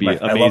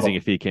amazing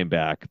if he came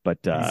back. But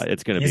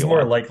it's going to be. He's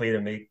more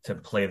likely to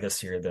play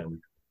this year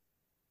than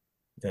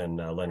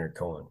Leonard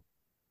Cohen.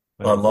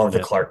 I love the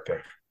Clark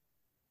pick.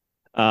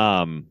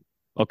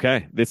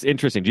 Okay, that's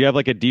interesting. Do you have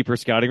like a deeper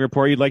scouting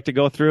report you'd like to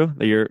go through?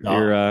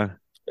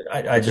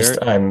 I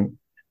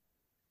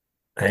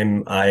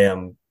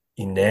am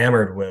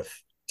enamored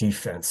with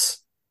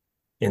defense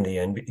in the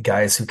NBA,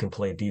 guys who can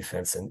play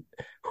defense and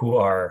who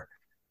are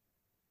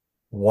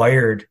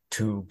wired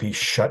to be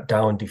shut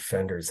down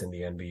defenders in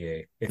the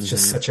NBA. It's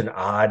just such an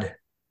odd,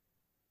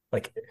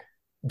 like,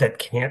 that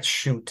can't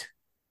shoot,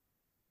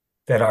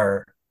 that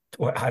are,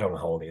 I don't know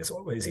how old he is.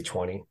 Is he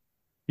 20?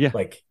 Yeah.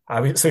 Like,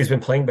 so he's been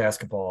playing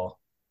basketball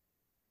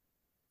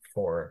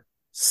for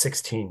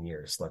 16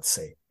 years, let's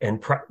say.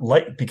 And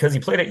because he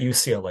played at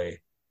UCLA,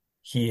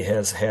 he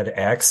has had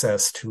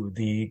access to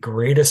the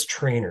greatest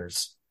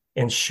trainers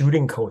and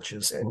shooting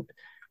coaches and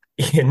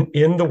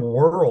in the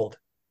world.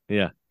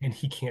 Yeah. And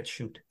he can't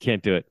shoot.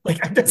 Can't do it. Like,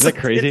 is that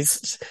crazy?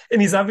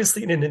 And he's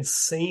obviously an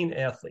insane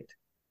athlete.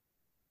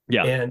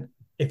 Yeah. And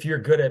if you're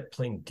good at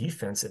playing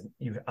defense, and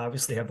you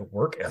obviously have the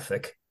work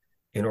ethic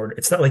in order,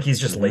 it's not like he's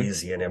just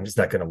lazy and he's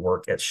not going to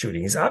work at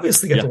shooting. He's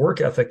obviously got the work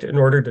ethic in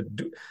order to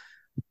do.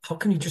 How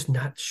can you just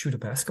not shoot a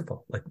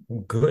basketball? Like,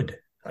 good.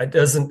 It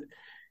doesn't.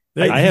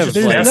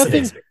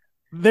 There's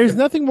There's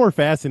nothing more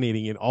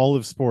fascinating in all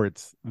of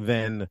sports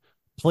than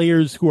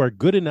players who are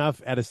good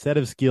enough at a set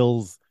of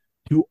skills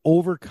to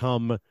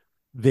overcome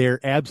their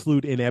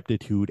absolute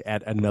ineptitude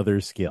at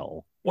another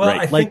skill. Well,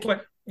 Right. I think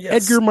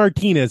yes. Edgar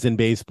Martinez in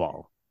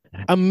baseball.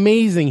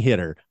 Amazing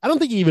hitter. I don't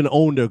think he even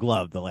owned a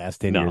glove the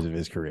last 10 No. years of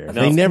his career. No.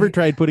 They never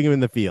tried putting him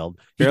in the field.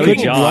 He Barely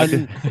couldn't jogged.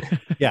 run.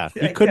 Yeah,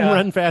 he couldn't Yeah.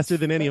 run faster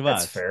than any of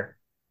That's us. fair.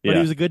 But Yeah.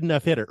 he was a good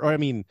enough hitter. Or, I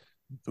mean,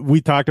 we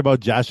talked about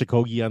Josh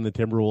Okogie on the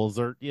Timberwolves.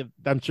 Or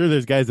I'm sure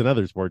there's guys in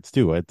other sports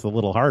too. It's a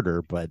little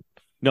harder, but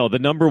No, the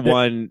number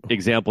one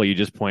example you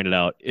just pointed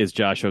out is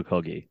Josh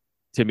Okogie.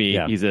 To me,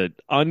 Yeah. he's an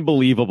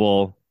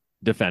unbelievable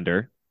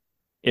defender.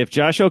 If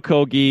Josh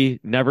Okogie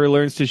never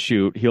learns to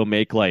shoot, he'll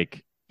make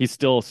he's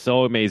still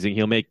so amazing.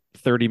 He'll make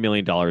 $30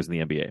 million in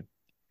the NBA.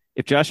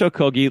 If Josh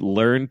Okogie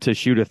learned to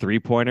shoot a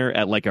 3-pointer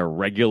at like a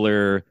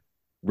regular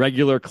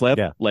clip,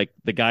 Yeah. like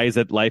the guys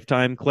at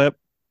Lifetime clip,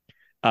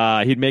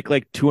 he'd make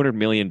like $200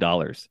 million.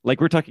 Like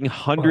we're talking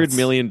 $100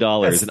 million,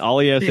 that's and all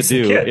he has to Jason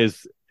do Kidd.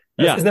 is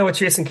Isn't that what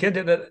Jason Kidd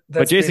did?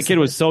 But Jason Kidd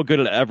was so good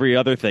at every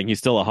other thing, he's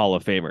still a Hall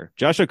of Famer.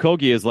 Josh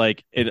Okogie is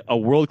like a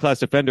world-class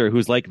defender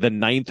who's like the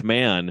ninth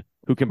man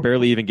who can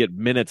barely even get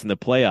minutes in the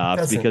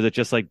playoffs because it's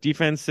just like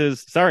defense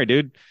is, sorry,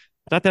 dude,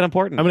 it's not that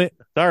important.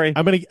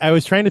 I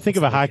was trying to think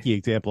of a hockey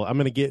example. I'm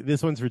going to get,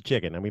 this one's for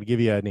chicken. I'm going to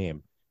give you a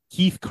name.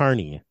 Keith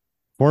Carney,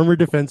 former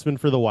defenseman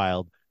for the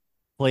Wild,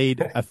 played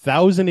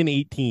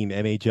 1,018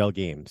 NHL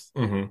games.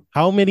 Mm-hmm.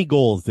 How many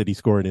goals did he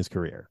score in his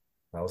career?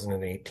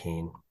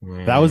 1,018.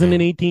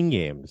 1,018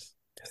 games.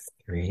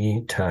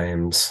 3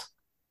 times.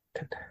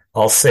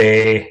 I'll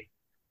say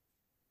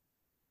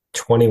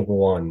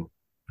 21.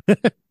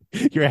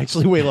 You're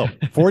actually way low.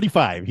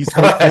 45. He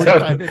scored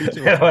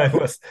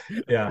 45.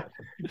 Yeah.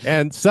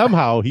 And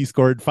somehow he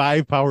scored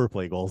 5 power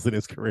play goals in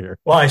his career.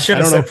 Well, I should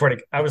have said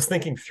 40. I was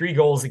thinking 3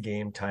 goals a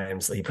game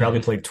times. He probably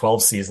played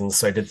 12 seasons,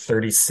 so I did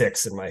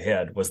 36 in my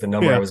head was the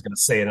number I was going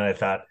to say. And I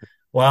thought,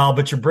 well,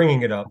 but you're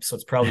bringing it up, so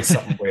it's probably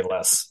something way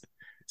less.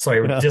 So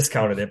I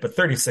discounted it, but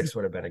 36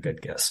 would have been a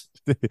good guess.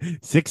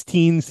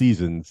 16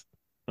 seasons.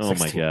 Oh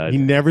 16. my God.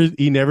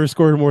 He never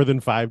scored more than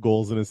 5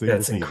 goals in a single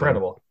season. That's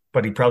incredible.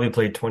 But he probably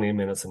played 20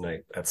 minutes a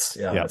night. That's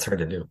hard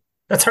to do.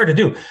 That's hard to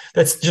do.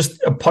 That's just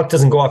a puck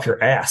doesn't go off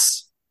your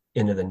ass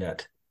into the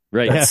net.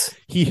 Right. That's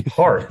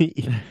hard.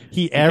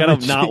 He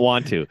averaged not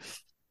want to.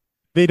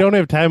 They don't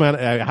have time on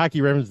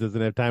Hockey Reference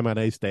doesn't have time on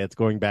ice stats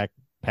going back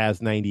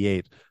past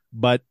 98.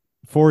 But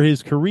for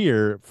his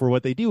career, for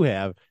what they do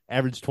have,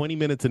 averaged 20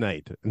 minutes a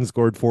night and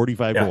scored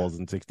 45 goals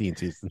in 16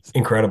 seasons.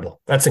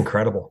 Incredible. That's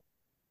incredible.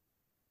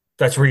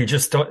 That's where you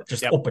just don't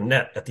open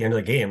net at the end of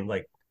the game,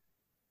 like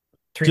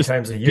 3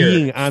 times a year.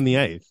 Being on the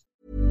ice.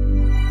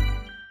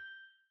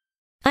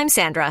 I'm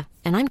Sandra,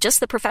 and I'm just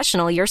the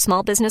professional your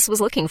small business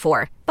was looking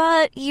for.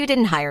 But you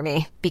didn't hire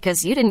me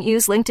because you didn't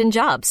use LinkedIn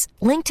Jobs.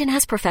 LinkedIn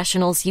has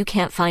professionals you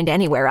can't find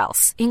anywhere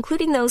else,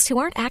 including those who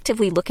aren't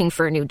actively looking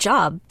for a new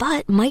job,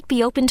 but might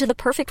be open to the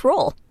perfect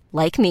role,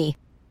 like me.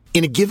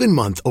 In a given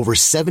month, over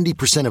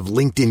 70% of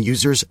LinkedIn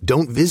users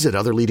don't visit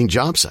other leading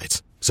job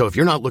sites. So if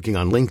you're not looking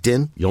on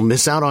LinkedIn, you'll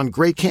miss out on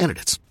great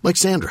candidates like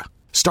Sandra.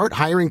 Start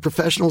hiring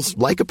professionals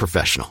like a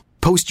professional.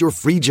 Post your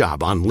free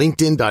job on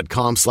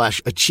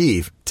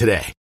linkedin.com/achieve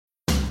today.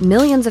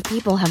 Millions of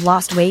people have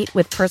lost weight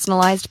with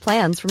personalized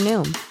plans from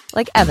Noom.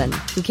 Like Evan,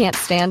 who can't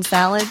stand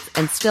salads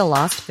and still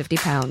lost 50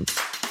 pounds.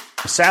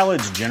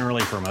 Salads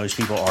generally for most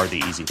people are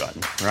the easy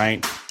button,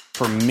 right?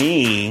 For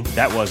me,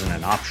 that wasn't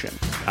an option.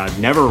 I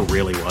never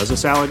really was a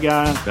salad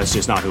guy. That's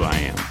just not who I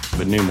am.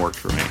 But Noom worked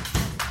for me.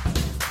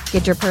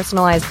 Get your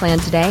personalized plan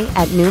today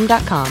at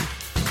Noom.com.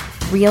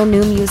 Real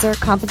Noom user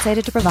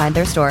compensated to provide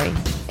their story.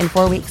 In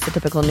 4 weeks, the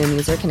typical Noom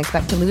user can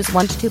expect to lose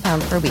 1 to 2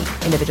 pounds per week.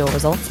 Individual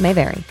results may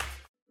vary.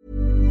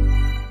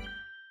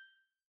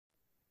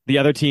 The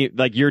other team,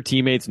 like your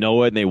teammates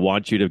know it, and they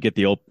want you to get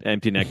the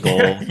empty net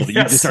goal. You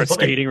just start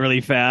skating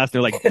really fast.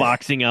 They're like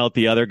boxing out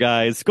the other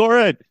guys. Score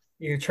it.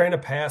 You're trying to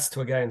pass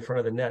to a guy in front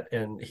of the net,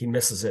 and he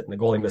misses it, and the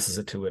goalie misses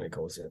it too, and it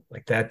goes in.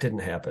 Like that didn't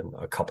happen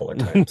a couple of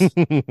times.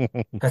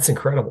 That's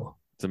incredible.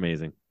 It's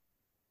amazing.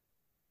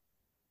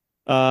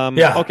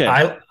 Okay.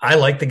 I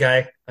like the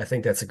guy. I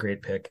think that's a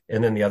great pick.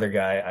 And then the other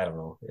guy, I don't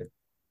know,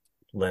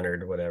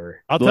 Leonard,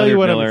 whatever. I'll tell you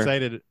what Miller. I'm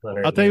excited.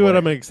 I'll tell you what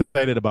I'm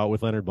excited about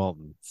with Leonard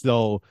Maltin.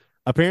 So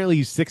apparently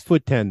he's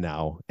 6'10"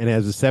 now and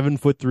has a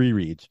 7'3"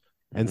 reach.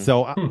 And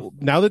so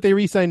now that they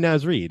re-signed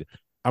Naz Reid,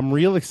 I'm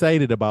real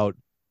excited about.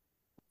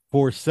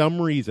 For some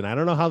reason, I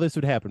don't know how this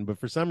would happen, but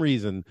for some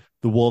reason,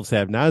 the Wolves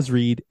have Naz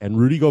Reid and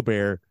Rudy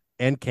Gobert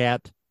and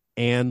Cat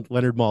and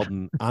Leonard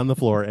Maltin on the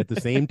floor at the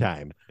same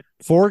time.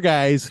 4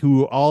 guys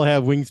who all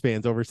have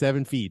wingspans over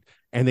 7 feet,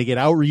 and they get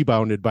out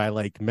rebounded by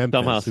like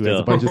Memphis, who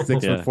has a bunch of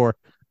 6'4".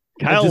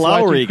 Kyle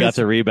Lowry got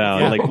to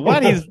rebound. Like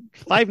what? He's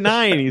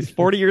 5'9". He's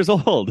 40 years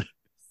old.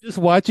 Just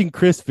watching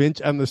Chris Finch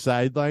on the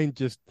sideline,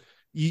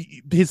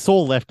 his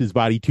soul left his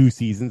body 2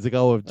 seasons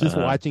ago of just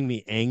watching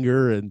the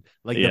anger and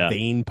like the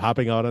vein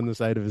popping out on the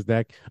side of his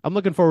neck. I'm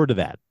looking forward to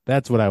that.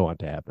 That's what I want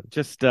to happen.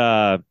 Just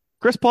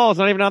Chris Paul is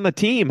not even on the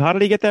team. How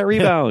did he get that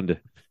rebound?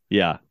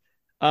 Yeah.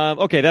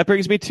 Okay, that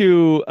brings me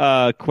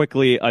to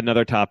quickly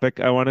another topic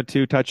I wanted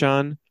to touch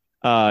on.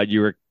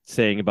 You were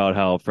saying about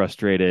how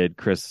frustrated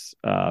Chris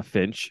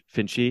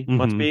Finchy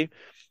must be.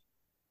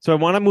 So I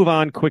want to move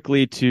on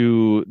quickly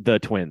to the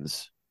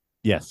Twins.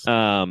 Yes.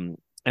 And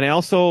I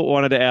also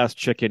wanted to ask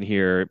Chicken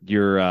here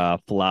your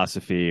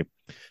philosophy. I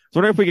was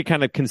wondering if we could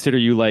kind of consider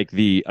you like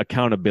the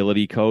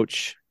accountability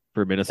coach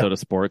for Minnesota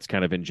sports,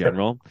 kind of in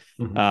general.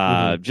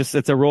 Just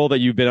it's a role that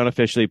you've been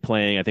unofficially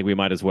playing. I think we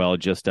might as well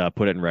just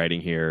put it in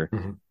writing here.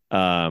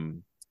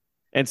 And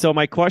so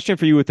my question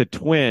for you with the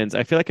Twins,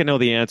 I feel like I know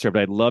the answer,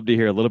 but I'd love to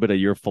hear a little bit of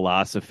your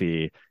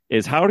philosophy,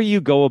 is how do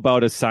you go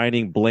about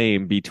assigning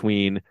blame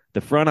between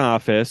the front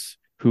office,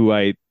 who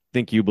I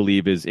think you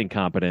believe is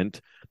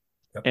incompetent,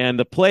 and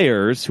the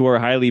players who are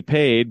highly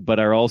paid, but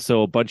are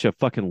also a bunch of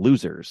fucking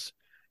losers?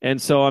 And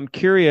so I'm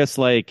curious,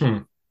 like,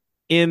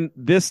 in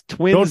this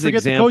Twins Don't forget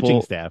example, the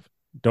coaching staff.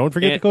 Don't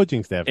forget the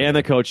coaching staff. And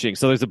the coaching.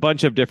 So there's a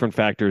bunch of different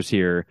factors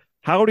here.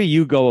 How do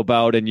you go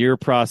about in your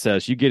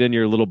process? You get in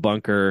your little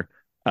bunker,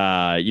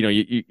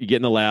 you get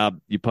in the lab,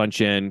 you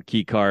punch in,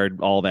 key card,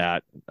 all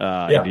that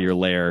into your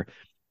lair,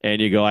 and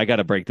you go, I got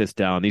to break this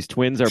down. These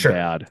Twins are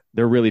bad.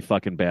 They're really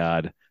fucking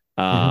bad.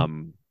 How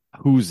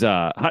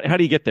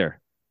do you get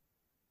there?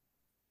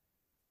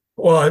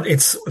 Well,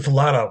 it's a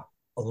lot of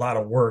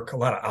work, a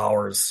lot of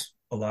hours,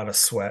 a lot of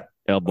sweat,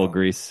 elbow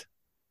grease.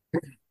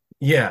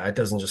 Yeah, it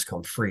doesn't just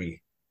come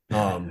free.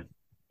 I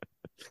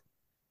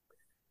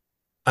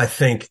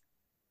think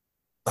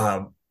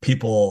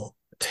people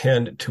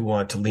tend to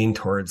want to lean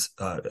towards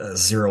a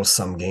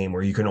zero-sum game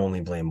where you can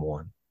only blame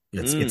one.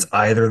 It's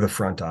either the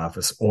front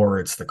office or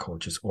it's the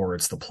coaches or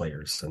it's the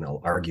players, and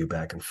they'll argue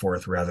back and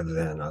forth rather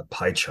than a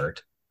pie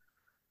chart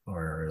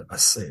or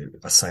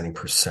assigning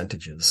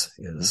percentages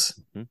is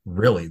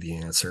really the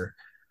answer.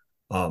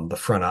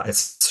 It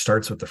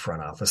starts with the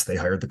front office. They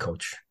hired the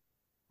coach.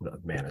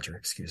 Manager,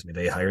 excuse me.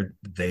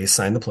 They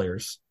signed the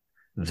players.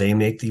 They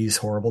make these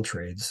horrible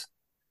trades.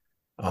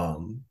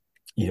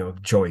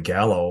 Joey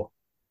Gallo,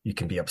 you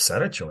can be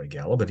upset at Joey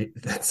Gallo, but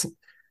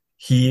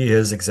he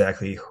is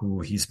exactly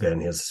who he's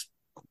been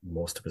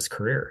most of his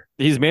career.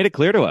 He's made it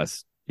clear to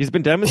us. He's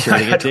been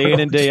demonstrating it day in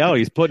and day out.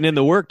 He's putting in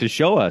the work to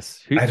show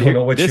us. I don't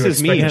know what this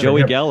is me,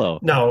 Joey Gallo.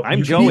 No,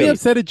 I'm Joey. Being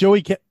upset at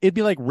Joey, it'd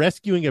be like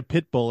rescuing a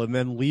pit bull and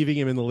then leaving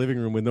him in the living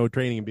room with no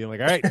training and being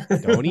like, all right,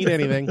 don't eat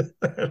anything.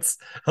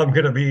 I'm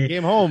going to be...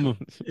 Came home,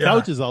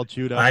 couch is all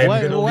chewed up.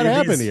 What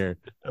happened here?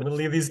 I'm going to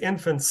leave these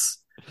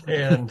infants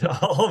and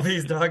all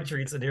these dog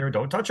treats in here.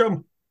 Don't touch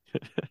them.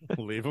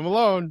 Leave them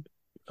alone.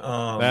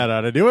 That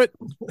ought to do it.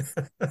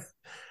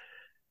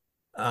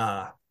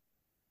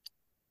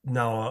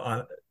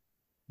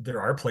 There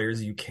are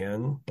players you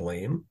can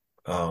blame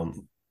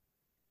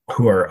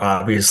who are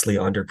obviously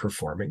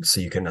underperforming. So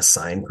you can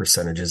assign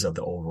percentages of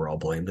the overall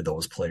blame to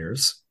those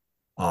players.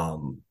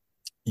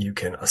 You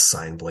can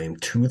assign blame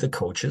to the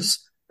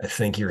coaches. I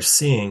think you're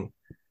seeing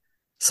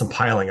some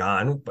piling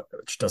on,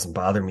 which doesn't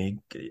bother me.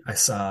 I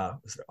saw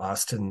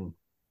Austin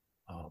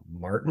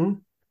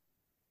Martin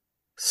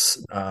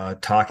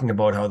talking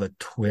about how the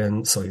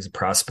Twins, so he's a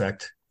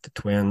prospect, the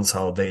Twins,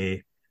 how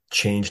they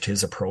changed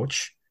his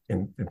approach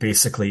and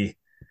basically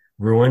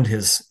ruined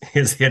his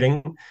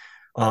hitting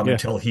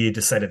until he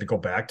decided to go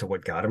back to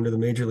what got him to the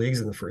major leagues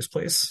in the first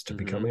place, to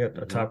becoming a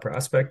top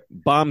prospect.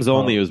 Bombs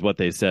only is what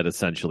they said,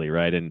 essentially,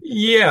 right? And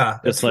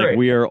it's like, right.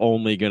 We are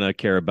only going to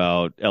care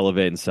about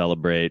elevate and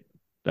celebrate.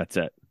 That's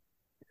it.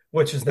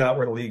 Which is not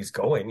where the league's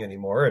going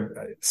anymore.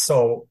 And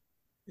so,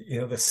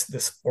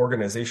 this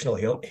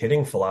organizational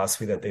hitting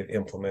philosophy that they've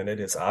implemented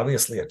is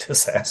obviously a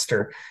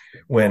disaster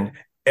when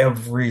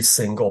every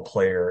single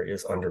player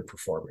is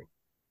underperforming.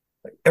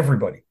 Like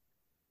everybody.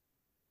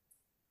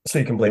 So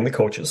you can blame the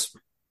coaches.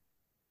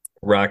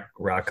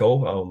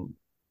 Rocco,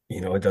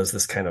 it does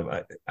this kind of,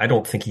 I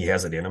don't think he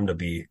has it in him to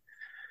be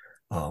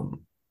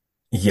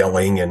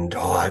yelling and,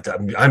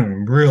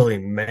 I'm really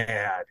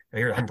mad.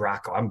 I'm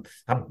Rocco. I'm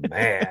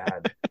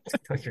mad.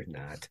 No, you're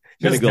not.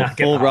 You're going to go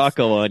full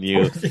Rocco on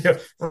you.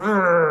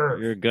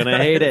 You're going to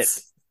hate it.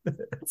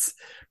 It's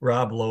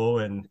Rob Lowe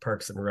and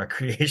Parks and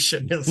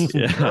Recreation.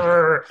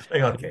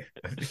 Okay.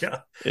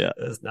 Yeah.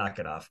 Let's knock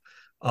it off.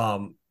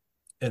 And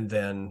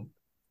then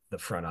the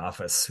front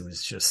office,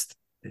 who's just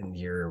in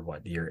year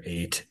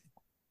 8,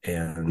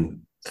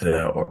 and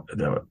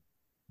the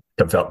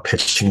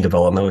pitching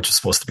development, which is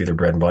supposed to be their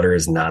bread and butter,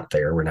 is not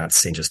there. We're not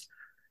seeing just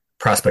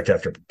prospect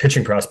after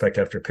pitching prospect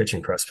in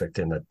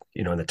the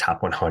in the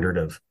top 100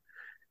 of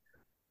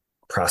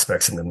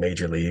prospects in the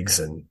major leagues,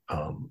 and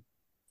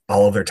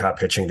all of their top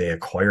pitching they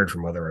acquired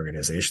from other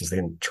organizations. They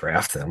didn't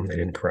draft them. They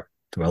didn't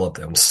develop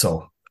them.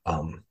 So,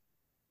 the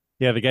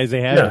guys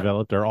they have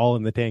developed are all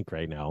in the tank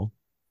right now.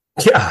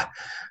 Yeah.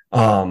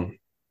 So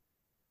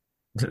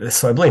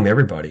I blame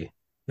everybody.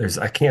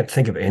 I can't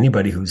think of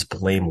anybody who's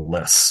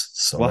blameless.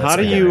 So how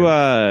do you?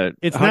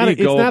 It's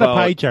not a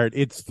pie chart.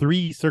 It's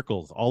 3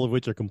 circles, all of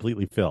which are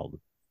completely filled.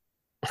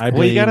 I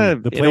blame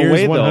the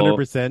players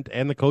 100%,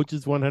 and the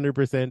coaches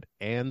 100%,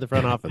 and the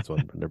front office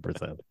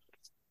 100%.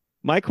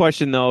 My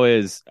question though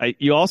is,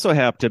 you also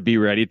have to be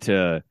ready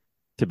to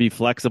to be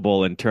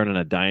flexible and turn on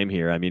a dime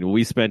here. I mean,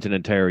 we spent an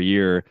entire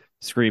year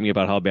screaming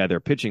about how bad their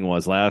pitching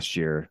was last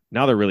year.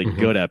 Now they're really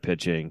good at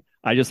pitching.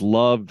 I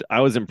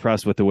was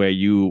impressed with the way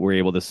you were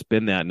able to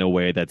spin that in a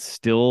way that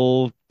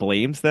still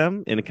blames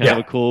them in a kind of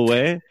a cool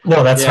way.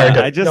 No, that's hard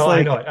to, I just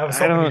I know. I was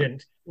hoping you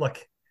didn't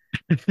look.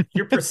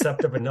 You're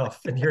perceptive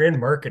enough and you're in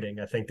marketing.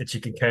 I think that you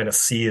can kind of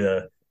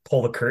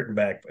pull the curtain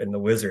back in the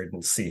Wizard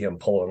and see him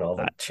pulling all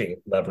the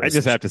chain levers. I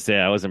just have to say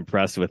I was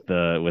impressed with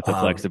the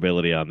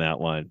flexibility on that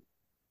one.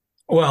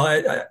 Well,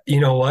 I you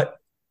know what?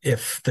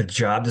 If the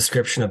job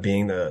description of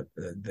being the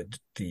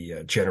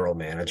general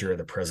manager or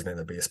the president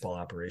of baseball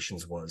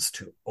operations was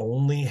to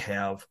only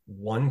have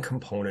one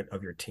component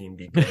of your team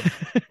be good,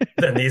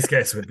 then these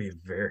guys would be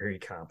very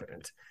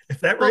competent.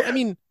 If that were, well, I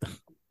mean,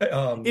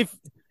 if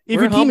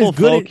your team is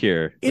good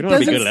here, it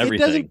doesn't be good at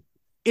everything.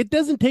 It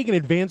doesn't take an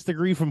advanced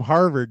degree from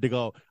Harvard to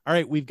go, all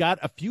right, we've got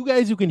a few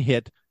guys who can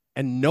hit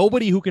and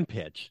nobody who can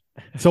pitch.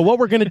 So what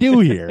we're going to do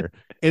here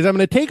is I'm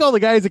going to take all the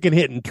guys that can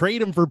hit and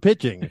trade them for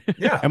pitching.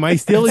 Yeah. Am I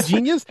still a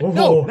genius?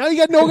 No. Now you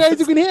got no guys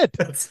who can hit.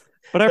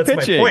 But our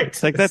pitching,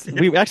 it's like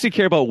we actually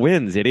care about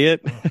wins,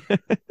 idiot.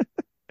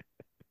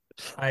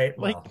 You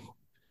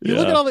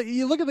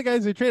look at the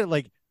guys who traded,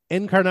 like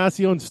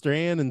Encarnacion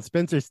Strand and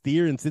Spencer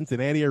Steer in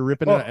Cincinnati are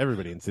ripping out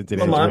everybody in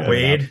Cincinnati. Lamont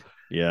Wade.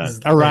 Yeah.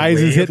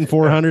 Arise is hitting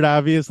 400,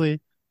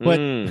 obviously. But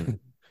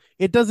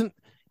it doesn't.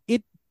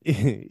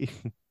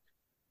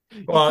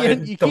 Well,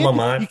 you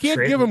can't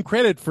give them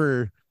credit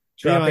for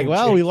being like,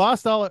 well, we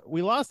lost all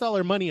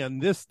our money on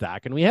this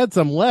stock and we had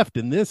some left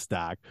in this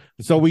stock,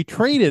 so we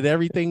traded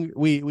everything.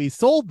 We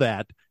sold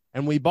that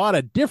and we bought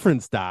a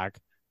different stock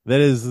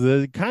that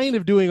is kind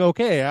of doing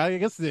okay. I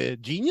guess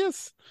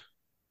genius.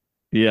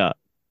 Yeah.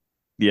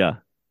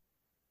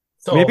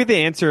 So maybe the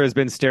answer has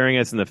been staring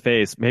us in the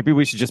face. Maybe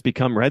we should just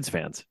become Reds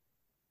fans.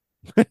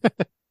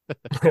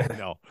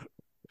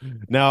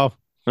 No.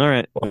 All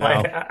right. Well,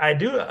 no. I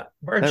do.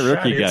 Mark that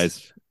rookie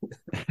guys.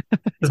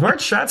 Is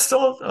Mark Schott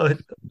still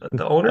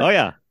the owner? Oh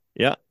yeah.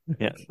 Well,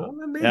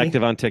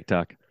 active on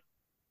TikTok.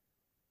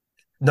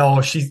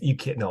 No, you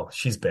can't. No,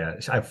 she's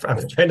bad. I'm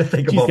trying to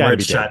think about Mark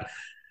Schott.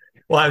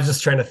 Well, I was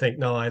just trying to think.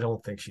 No, I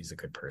don't think she's a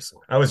good person.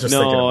 I was just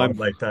thinking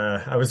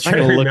about I was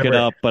trying to look it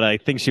up, but I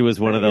think she was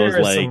one of those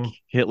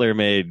Hitler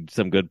made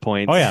some good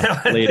points. Oh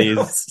yeah,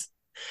 ladies.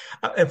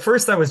 At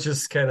first, I was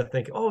just kind of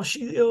thinking, "Oh,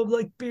 she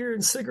like beer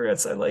and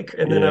cigarettes. I like,"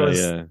 and then I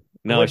was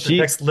no, the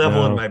next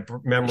level in my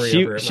memory.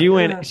 She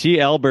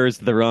Albers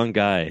the wrong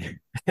guy.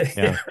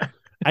 Yeah,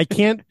 I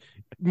can't.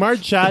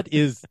 Marge Schott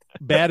is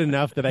bad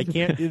enough that I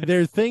can't.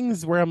 There's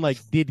things where I'm like,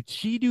 did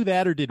she do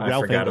that or did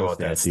Ralph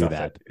Engelstad do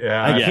that?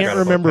 I can't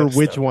remember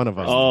which one of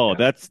us. Oh,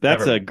 that's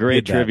a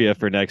great trivia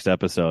for next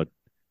episode.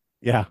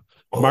 Yeah,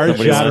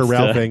 Marge Schott or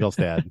Ralph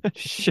Engelstad.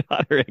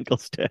 Schott or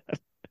Engelstad.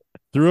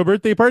 Threw a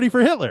birthday party for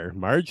Hitler.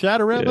 Marge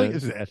Schott or Ralph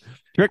Engelstad.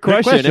 Trick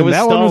question. It was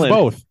that Stalin. one was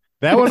both.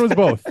 That one was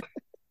both.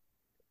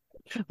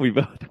 We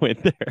both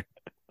went there.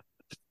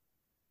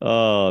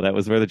 Oh, that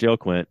was where the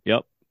joke went.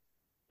 Yep.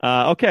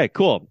 Okay,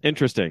 cool.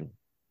 Interesting.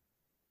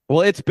 Well,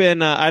 it's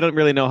been, I don't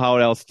really know how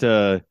else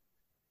to,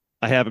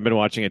 I haven't been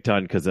watching a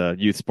ton because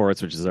youth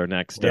sports, which is our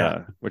next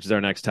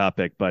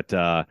topic. But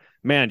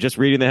man, just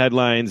reading the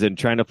headlines and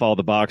trying to follow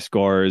the box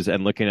scores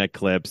and looking at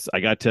clips.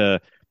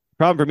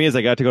 Problem for me is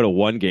I got to go to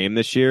one game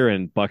this year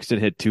and Buxton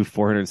hit 2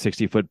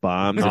 460-foot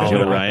bombs and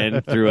Joe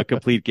Ryan threw a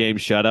complete game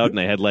shutout and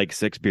I had like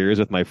 6 beers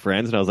with my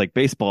friends and I was like,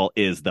 baseball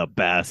is the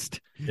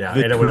best. Yeah,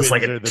 and it was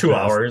like 2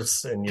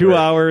 hours. And 2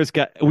 hours.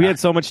 We had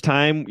so much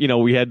time. You know,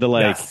 we had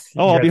to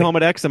I'll be home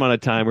at X amount of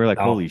time. We were like,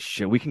 holy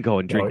shit, we can go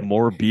and drink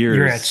more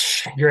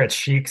beers. You're at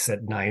Sheik's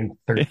at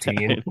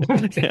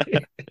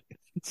 9:13.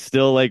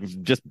 Still like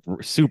just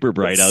super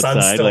bright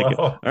outside. Like,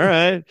 all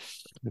right.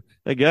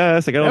 I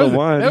guess I got all the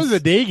ones. That was a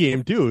day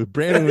game too.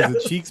 Brandon was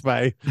at Cheeks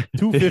by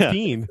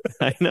 2:15.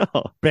 I know,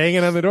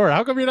 banging on the door.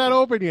 How come you're not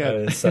open yet?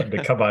 It's something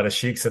to come out of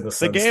Cheeks in the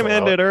sun. The game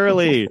ended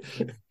early.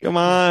 Come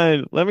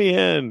on, let me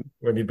in.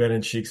 When you've been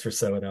in Cheeks for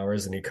 7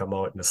 hours and you come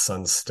out and the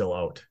sun's still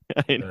out,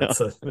 I know.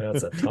 That's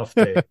a tough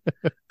day.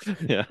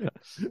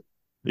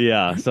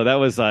 Yeah. So that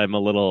was I'm a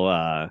little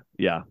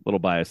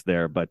biased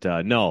there, but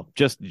no,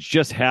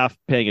 just half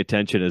paying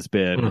attention has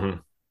been. Mm-hmm.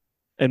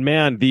 And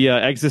man, the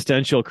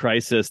existential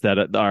crisis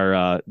that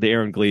our the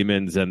Aaron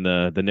Gleemans and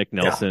the Nick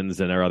Nelsons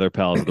and our other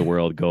pals of the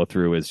world go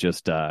through is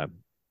just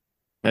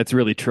that's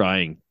really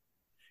trying.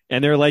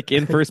 And they're like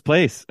in first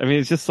place. I mean,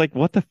 it's just like,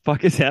 what the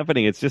fuck is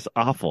happening? It's just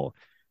awful.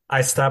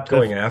 I stopped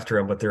going after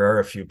him, but there are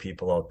a few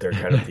people out there,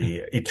 kind of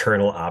the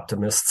eternal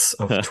optimists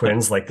of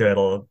Twins, like that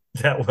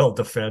will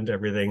defend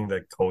everything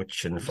the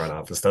coach and the front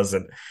office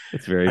doesn't.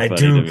 It's very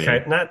funny to me.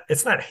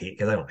 It's not hate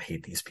because I don't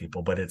hate these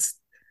people, but it's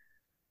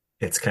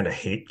kind of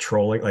hate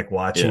trolling, like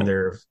watching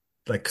their,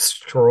 like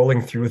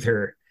scrolling through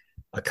their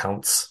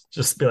accounts,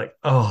 just be like,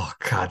 oh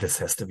God, this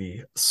has to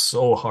be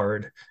so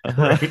hard.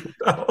 Right?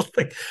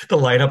 Like the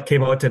lineup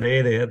came out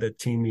today. They had the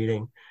team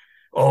meeting.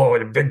 Oh,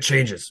 the big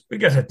changes. We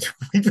got to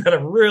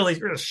really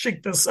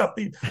shake this up.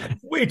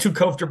 Way too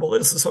comfortable.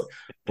 This is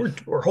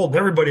we're holding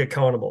everybody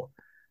accountable.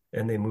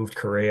 and they moved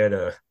Correa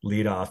to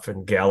lead off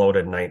and Gallo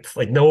to ninth.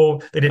 Like,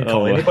 no, they didn't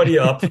call Oh. anybody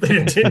up.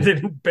 They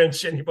didn't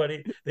bench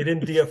anybody. They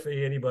didn't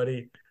DFA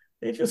anybody.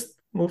 They just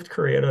moved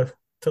Correa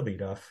to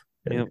lead off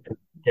and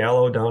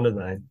Gallo down to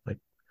 9. Like,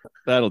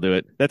 That'll do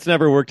it. That's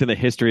never worked in the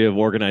history of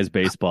organized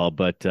baseball,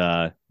 but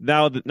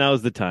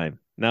now's the time.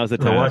 Now's the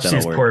time. watch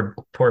these work.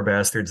 poor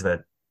bastards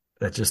that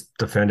just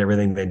defend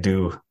everything they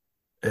do.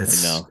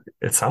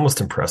 It's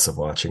almost impressive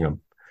watching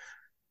them.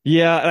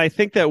 Yeah, and I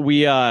think that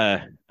we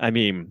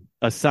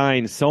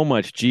assign so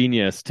much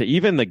genius to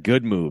even the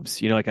good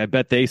moves. Like I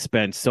bet they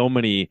spent so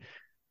many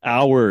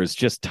hours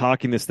just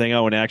talking this thing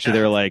out, and actually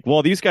they're like,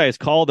 well, these guys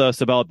called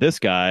us about this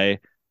guy.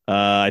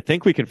 I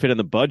think we can fit in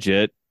the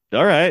budget.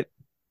 All right.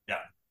 Yeah.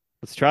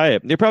 Let's try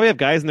it. They probably have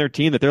guys in their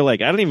team that they're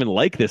like, I don't even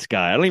like this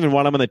guy. I don't even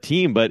want him on the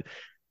team, but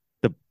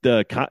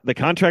the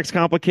contract's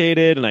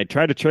complicated, and I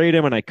tried to trade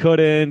him and I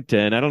couldn't,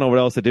 and I don't know what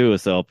else to do.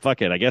 So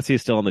fuck it. I guess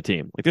he's still on the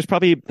team. Like there's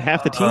probably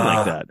half the team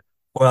like that.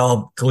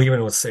 Well,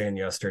 Gleeman was saying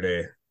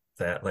yesterday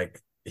that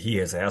like he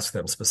has asked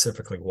them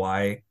specifically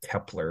why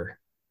Kepler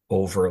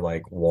over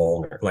like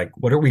Wallner. Like,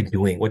 what are we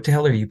doing? What the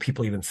hell are you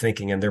people even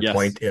thinking? And their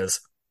point is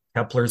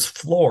Kepler's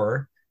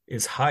floor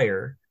is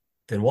higher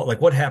than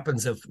what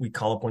happens if we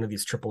call up one of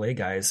these AAA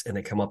guys and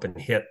they come up and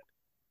hit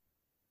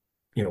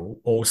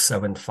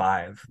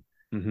 0.75.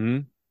 Mm-hmm.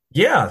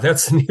 Yeah,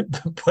 that's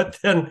but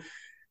then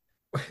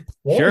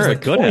sure,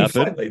 it could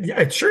happen.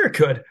 Yeah, sure it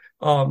could.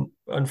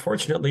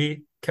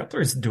 Unfortunately,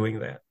 Kepler's doing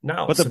that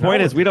now. But the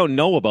point is, we don't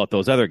know about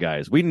those other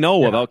guys. We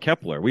know about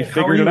Kepler. We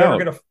figured it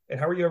out. And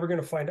how are you ever going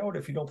to find out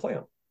if you don't play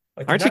them?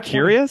 Like, aren't you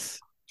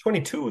curious?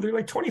 22. They're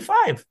like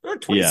 25. They're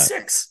like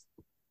 26.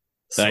 Yeah.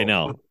 So, I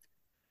know.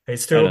 Hey,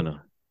 Stu. I don't know.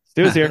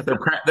 Stu's here.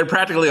 They're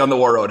practically on the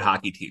Warroad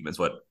hockey team, is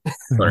what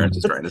Clarence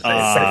is trying to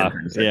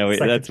say. Yeah,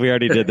 we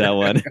already did that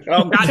one.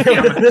 Oh,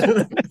 goddamn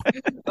it.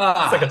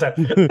 Second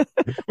time.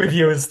 We've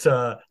used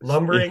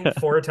lumbering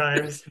 4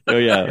 times. Oh,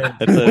 yeah.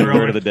 That's the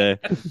word of the day.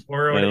 I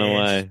don't know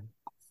why.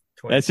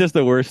 That's just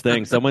the worst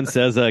thing. Someone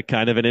says a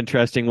kind of an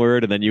interesting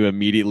word, and then you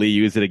immediately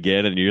use it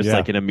again, and you're just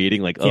like in a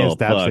meeting, like, oh,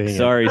 fuck.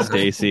 Sorry,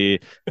 Stacy.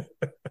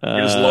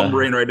 You're just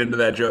lumbering right into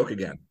that joke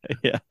again.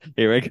 Yeah,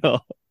 here we go.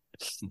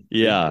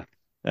 Yeah,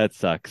 that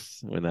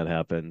sucks when that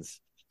happens.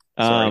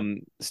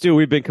 Stu,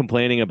 we've been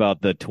complaining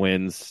about the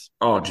Twins.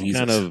 Oh, Jesus.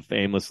 Kind of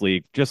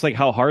aimlessly, just like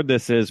how hard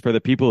this is for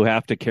the people who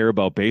have to care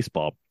about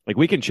baseball. Like,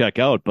 we can check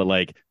out, but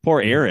like, poor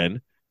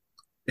Aaron.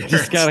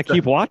 Just got to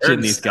keep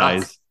watching these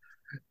guys.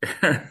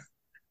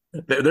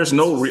 There's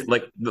no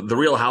the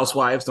Real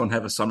Housewives don't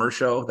have a summer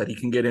show that he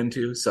can get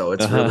into, so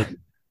it's really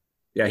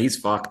he's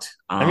fucked.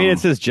 I mean,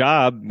 it's his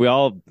job.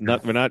 We're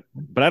not,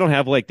 but I don't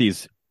have like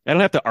these. I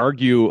don't have to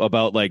argue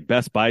about like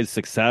Best Buy's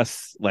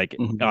success like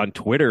on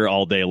Twitter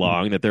all day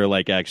long that they're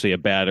like actually a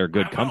bad or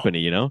good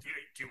company. Do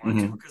you want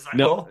to? Because I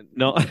no,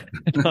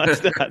 it's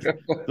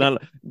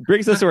not.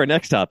 Brings us to our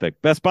next topic: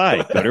 Best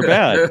Buy, good or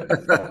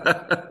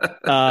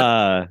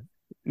bad?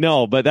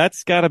 No, but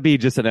that's got to be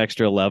just an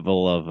extra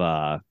level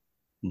of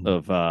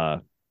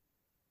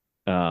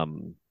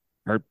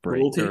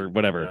heartbreak or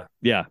whatever.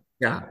 Yeah.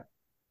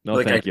 No,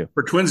 like thank you.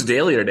 For Twins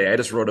Daily today, I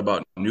just wrote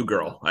about New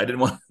Girl. I didn't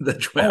want the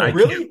Twins. Oh,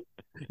 really?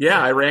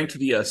 Yeah, I ranked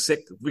the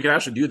 6. We can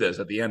actually do this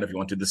at the end if you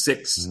want to. The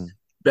 6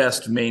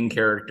 best main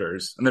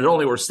characters, and there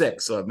only were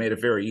 6, so it made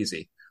it very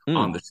easy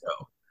on the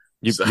show.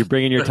 You're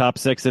bringing your top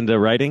 6 into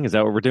writing? Is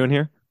that what we're doing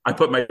here? I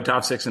put my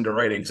top 6 into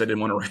writing because I didn't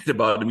want to write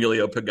about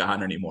Emilio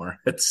Pagan anymore.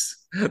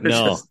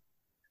 No.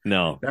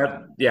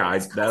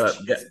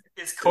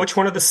 Is Coach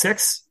one of the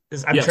 6?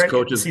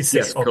 Coach is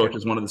 6. Okay. Coach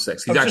is one of the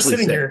 6. He's actually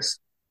 6. Here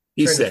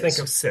He's trying 6. to think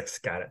of 6.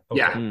 Got it.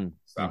 Okay.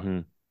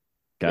 Yeah.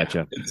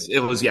 Gotcha.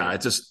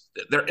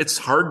 It's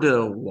hard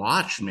to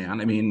watch, man.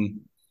 I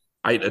mean,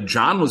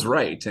 John was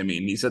right. I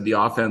mean, he said the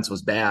offense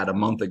was bad a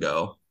month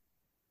ago,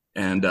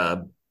 and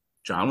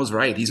John was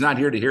right. He's not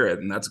here to hear it,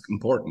 and that's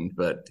important.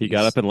 But he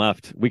got up and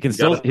left. We can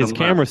still his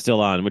camera's still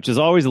on, which is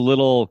always a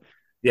little.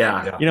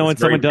 Yeah. When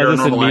someone does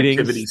this in meetings,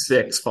 Activity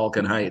 6,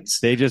 Falcon Heights,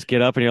 they just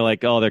get up and you're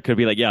like, oh, there could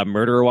be like,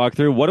 murderer walk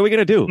through. What are we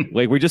going to do?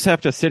 Like, we just have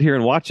to sit here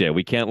and watch it.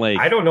 We can't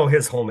I don't know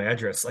his home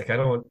address. Like, I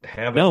don't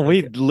have it. No,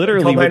 we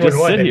literally would just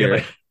sit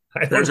here.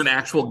 There's an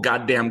actual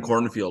goddamn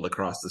cornfield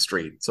across the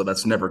street, so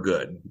that's never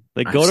good.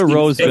 Like, go to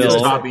Roseville. Just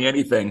taught me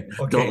anything.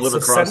 Okay, don't live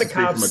across the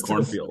street from a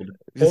cornfield.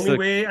 Only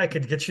way I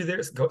could get you there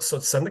is so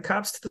send the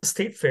cops to the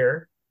state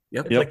fair.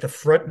 Yep. Like the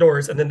front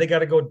doors, and then they got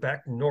to go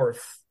back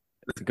north.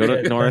 Go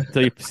to north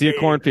till you see a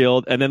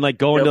cornfield, and then like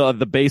go into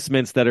the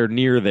basements that are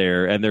near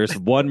there, and there's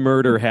one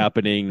murder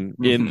happening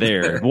in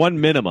there. One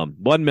minimum.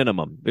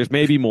 There's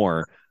maybe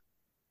more.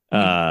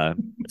 So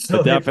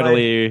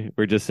definitely,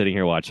 we're just sitting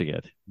here watching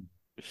it.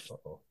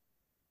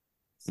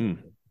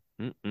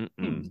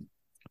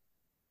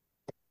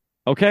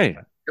 Okay.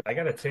 I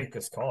got to take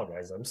this call,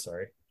 guys. I'm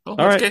sorry. All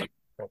right.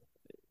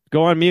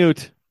 Go on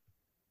mute.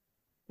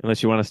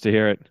 Unless you want us to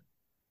hear it.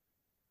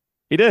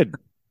 He did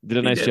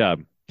a nice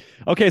job.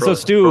 Okay, so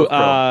Stu,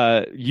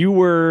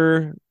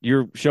 you're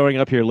showing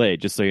up here late,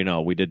 just so you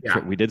know. We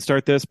did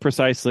start this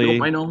precisely.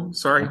 No, I know.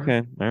 Sorry.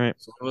 Okay, all right.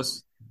 So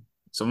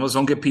Some of us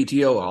don't get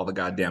PTO all the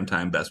goddamn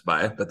time, Best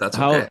Buy, but that's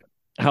okay.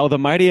 How the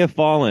mighty have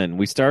fallen.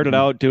 We started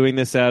out doing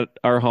this at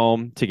our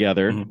home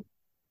together,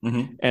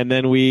 and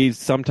then we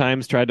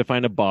sometimes tried to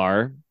find a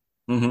bar,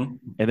 and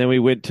then we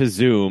went to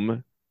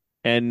Zoom,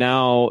 and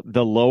now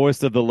the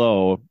lowest of the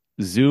low,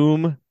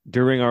 Zoom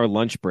during our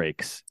lunch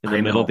breaks in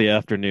the middle of the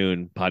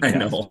afternoon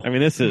podcast. I mean,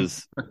 this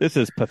is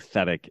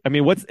pathetic. I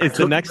mean, it's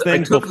the next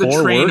thing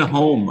before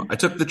work? I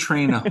took the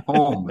train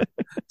home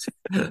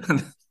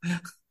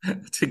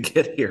to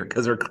get here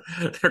because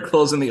they're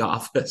closing the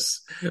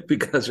office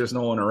because there's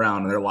no one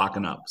around and they're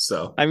locking up.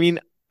 So I mean,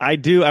 I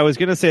was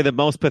going to say the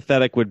most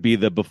pathetic would be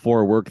the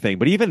before work thing,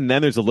 but even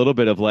then there's a little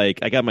bit of like,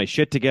 I got my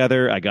shit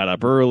together. I got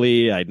up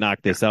early. I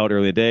knocked this out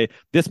early today.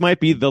 This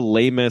might be the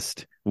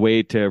lamest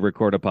way to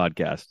record a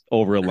podcast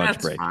over a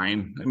lunch break.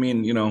 Fine. I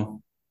mean,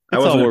 I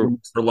wasn't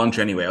for lunch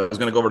anyway. I was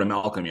going to go over to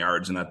Malcolm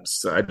Yards, and I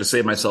just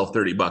saved myself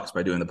 $30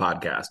 by doing the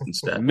podcast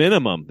instead.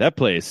 Minimum. That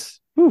place,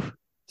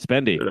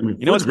 spendy. I mean,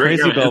 what's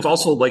crazy about? It's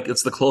also like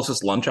it's the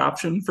closest lunch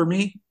option for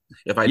me.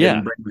 If I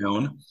didn't bring my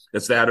own,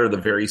 it's that or the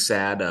very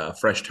sad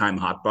Fresh Time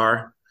Hot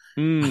Bar.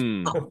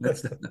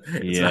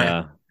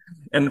 Yeah.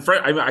 And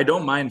I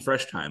don't mind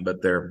Fresh Time,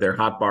 but their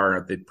hot bar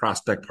at the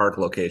Prospect Park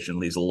location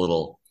leaves a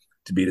little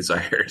to be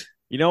desired.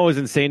 What was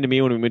insane to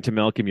me when we went to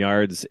Malcolm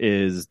Yards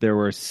is there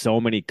were so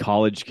many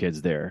college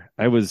kids there.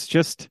 I was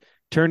just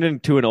turned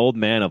into an old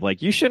man of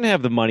like, you shouldn't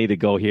have the money to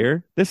go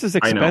here. This is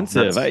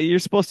expensive. You're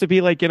supposed to be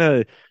like in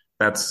a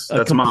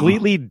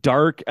completely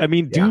dark. I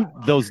mean,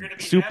 those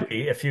super.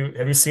 Have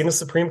you seen the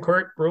Supreme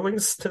Court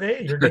rulings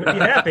today? You're going to be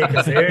happy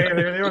because they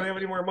don't have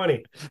any more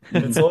money.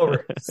 It's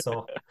over.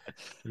 So,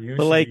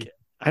 but like,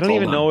 I don't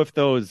even know if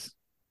those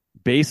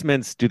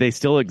basements do they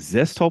still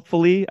exist.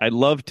 Hopefully, I'd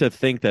love to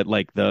think that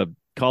like the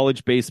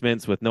college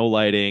basements with no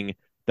lighting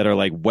that are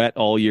like wet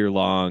all year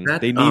long.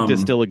 They need to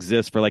still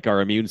exist for like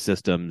our immune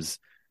systems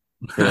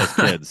for those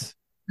kids.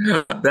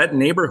 That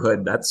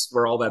neighborhood, that's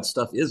where all that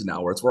stuff is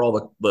now. Where it's where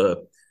all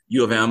the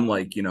U of M,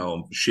 like,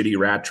 shitty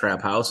rat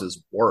trap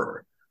houses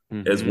were,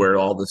 is where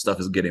all this stuff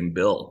is getting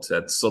built.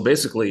 So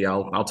basically,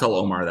 I'll tell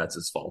Omar that's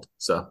his fault.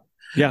 So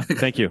yeah,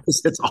 thank you.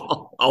 It's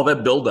all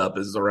that buildup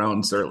is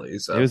around Surly.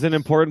 So it was an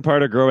important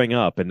part of growing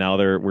up, and now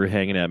we're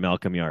hanging at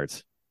Malcolm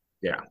Yards.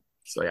 Yeah.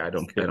 So yeah, I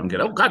don't get it.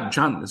 Oh God,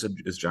 John,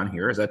 is John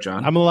here? Is that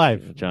John? I'm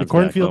alive. John's the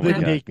cornfield back.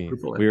 didn't take me.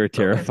 We were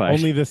terrified.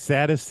 Only the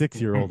saddest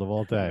 6-year-old of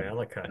all time.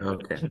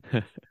 Okay.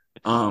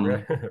 Oh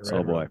boy.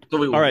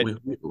 So all right.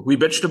 We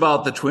bitched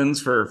about the Twins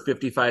for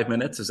 55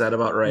 minutes. Is that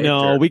about right?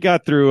 No, we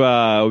got through the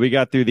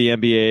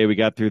NBA, we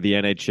got through the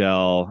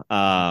NHL.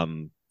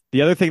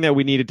 The other thing that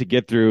we needed to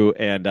get through,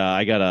 and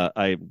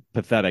I'm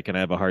pathetic, and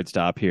I have a hard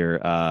stop here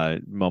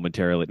not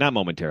momentarily,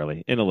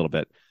 in a little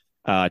bit.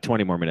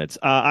 20 more minutes.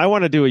 I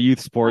want to do a youth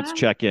sports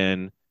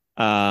check-in.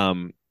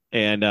 And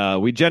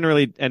we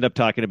generally end up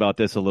talking about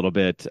this a little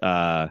bit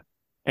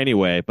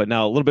anyway, but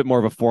now a little bit more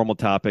of a formal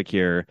topic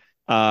here.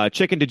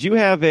 Chicken, did you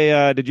have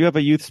a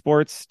youth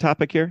sports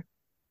topic here?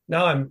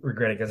 No, I'm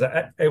regretting because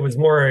it was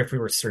more if we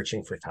were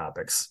searching for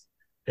topics.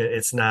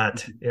 It's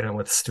not,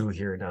 with Stu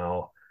here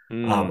now.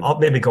 I'll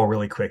maybe go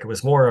really quick. It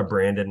was more of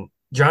Brandon.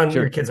 John,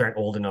 Your kids aren't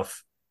old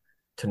enough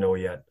to know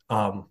yet.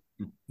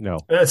 No.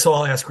 So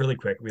I'll ask really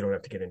quick. We don't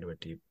have to get into it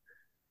deep.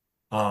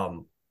 I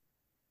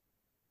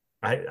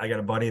got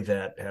a buddy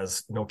that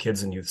has no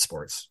kids in youth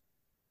sports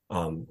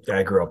that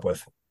I grew up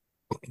with.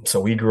 So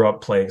we grew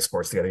up playing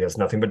sports together. He has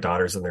nothing but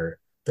daughters, and they're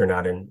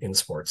not in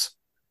sports.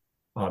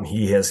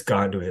 He has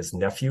gone to his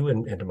nephew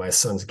and to my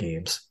son's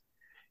games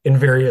in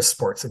various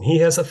sports. And he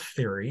has a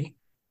theory.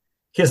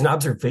 He has an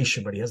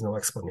observation, but he has no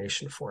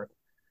explanation for it.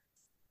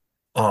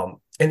 And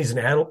he's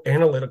an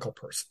analytical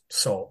person.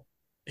 So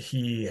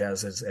he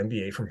has his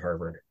MBA from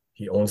Harvard.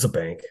 He owns a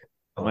bank.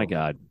 Oh my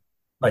God.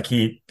 Like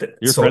you're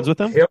friends with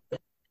him?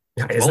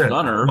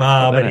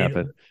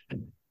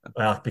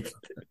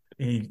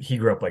 He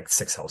grew up like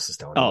 6 houses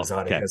down. It was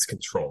out of his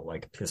control.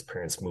 Like his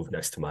parents moved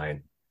next to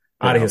mine.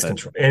 Out of his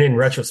control. And in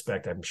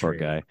retrospect, I'm sure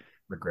he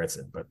regrets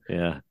it. But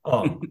yeah.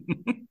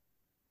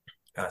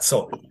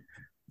 So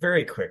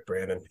very quick,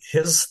 Brandon.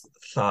 His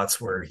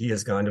thoughts were he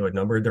has gone to a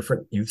number of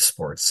different youth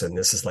sports, and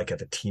this is like at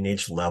the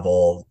teenage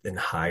level and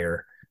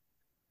higher.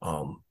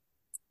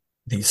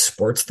 These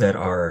sports that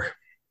are,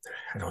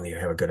 I don't even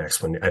have a good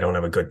explanation. I don't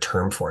have a good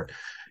term for it.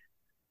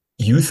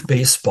 Youth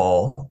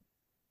baseball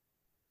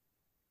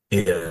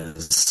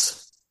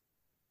is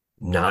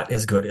not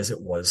as good as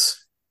it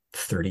was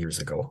 30 years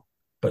ago,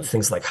 but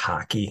things like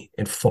hockey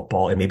and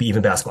football and maybe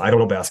even basketball, I don't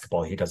know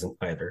basketball, he doesn't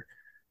either,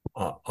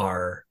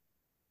 are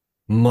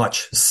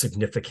much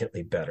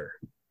significantly better.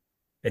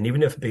 And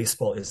even if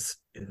baseball is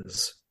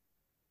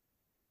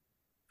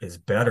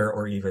better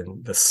or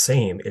even the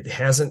same, it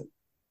hasn't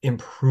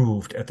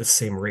improved at the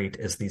same rate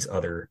as these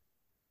other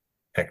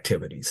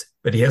activities,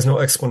 but he has no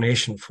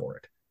explanation for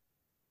it.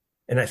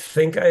 And I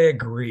think I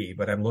agree,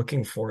 but I'm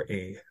looking for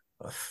a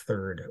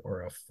third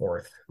or a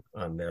fourth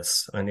on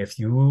this. And if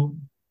you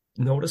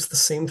notice the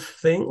same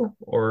thing,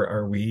 or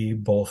are we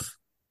both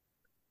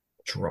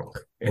drunk?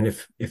 And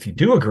if you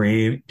do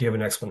agree, do you have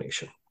an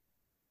explanation?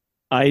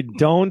 I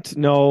don't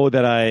know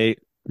that I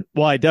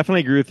definitely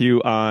agree with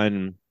you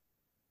on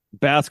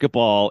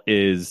basketball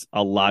is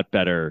a lot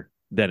better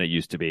than it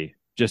used to be,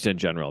 just in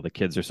general. The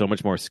kids are so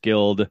much more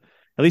skilled, at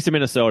least in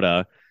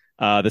Minnesota.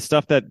 The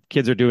stuff that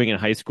kids are doing in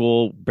high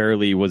school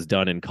barely was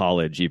done in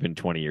college even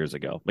 20 years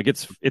ago. Like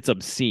it's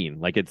obscene.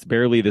 Like it's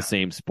barely the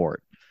same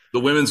sport. The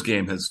women's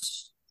game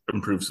has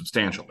improved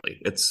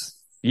substantially. It's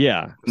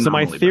Yeah. So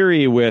my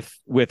theory with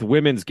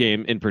women's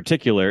game in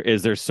particular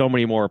is there's so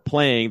many more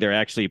playing. They're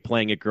actually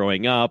playing it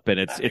growing up, and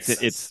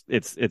it's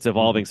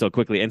evolving so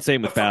quickly. And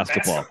same with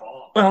basketball.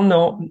 Well,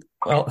 no,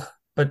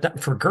 but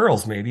not for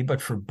girls maybe,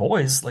 but for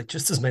boys, like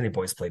just as many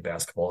boys play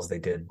basketball as they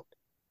did.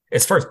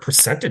 As far as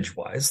percentage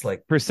wise,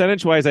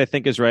 I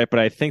think is right, but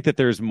I think that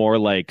there's more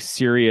like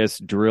serious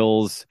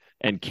drills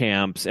and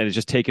camps, and it's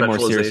just taken more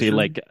seriously.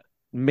 Like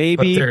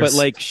maybe, but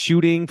like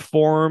shooting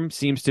form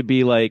seems to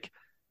be like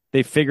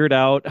they figured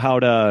out how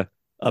to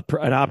an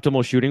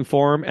optimal shooting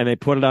form, and they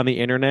put it on the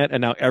internet,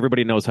 and now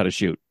everybody knows how to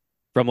shoot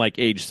from like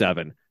age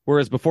 7.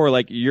 Whereas before,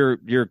 like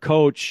your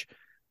coach,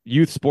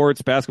 youth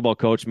sports basketball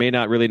coach, may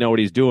not really know what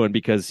he's doing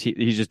because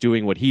he's just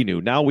doing what he knew.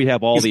 Now we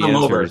have all the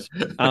answers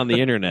on the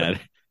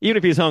internet. Even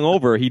if he's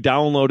hungover, he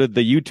downloaded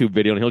the YouTube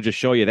video and he'll just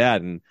show you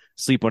that and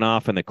sleeping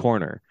off in the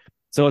corner.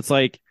 So it's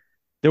like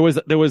there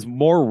was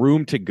more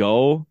room to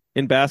go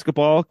in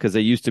basketball because they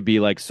used to be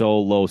like so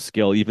low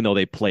skill, even though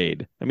they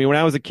played. I mean, when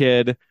I was a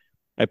kid,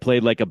 I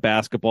played like a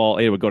basketball.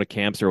 I would go to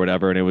camps or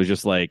whatever, and it was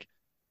just like,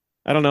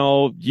 I don't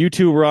know, you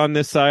two were on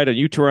this side and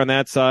you two are on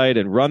that side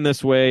and run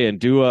this way and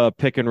do a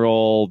pick and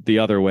roll the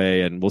other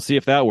way, and we'll see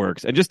if that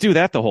works. And just do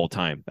that the whole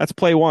time. That's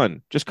play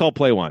one. Just call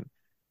play one.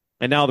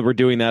 And now that we're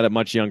doing that at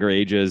much younger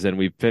ages, and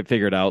we've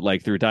figured out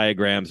like through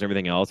diagrams and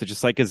everything else, it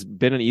just like has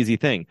been an easy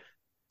thing.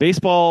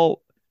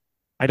 Baseball,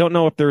 I don't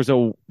know if there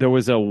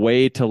was a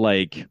way to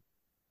like,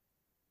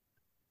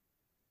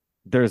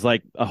 there's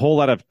like a whole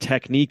lot of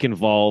technique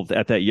involved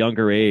at that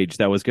younger age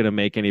that was going to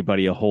make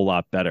anybody a whole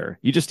lot better.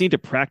 You just need to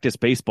practice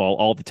baseball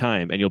all the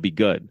time and you'll be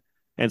good.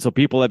 And so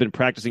people have been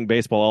practicing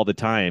baseball all the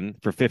time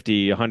for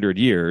 50, 100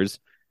 years.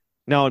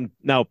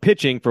 Now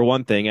pitching, for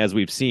one thing, as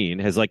we've seen,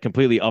 has like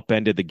completely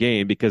upended the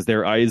game because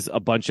there is a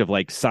bunch of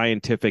like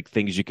scientific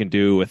things you can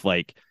do with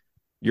like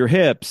your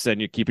hips and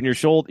you're keeping your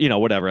shoulder,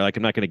 whatever. Like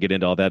I'm not going to get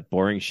into all that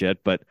boring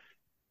shit, but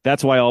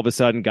that's why all of a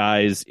sudden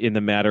guys in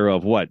the matter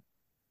of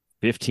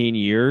 15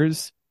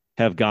 years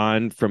have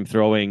gone from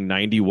throwing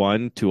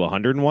 91 to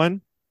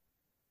 101,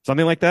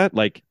 something like that.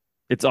 Like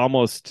it's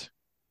almost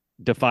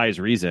defies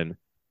reason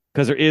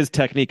because there is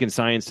technique and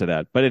science to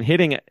that. But in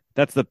hitting,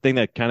 that's the thing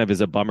that kind of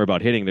is a bummer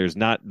about hitting. There's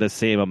not the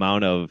same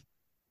amount of,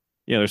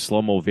 there's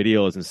slow-mo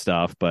videos and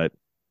stuff. But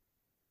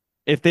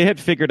if they had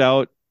figured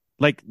out,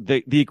 like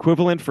the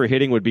equivalent for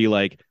hitting would be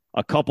like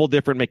a couple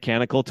different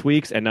mechanical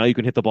tweaks, and now you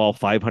can hit the ball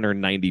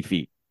 590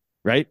 feet,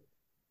 right?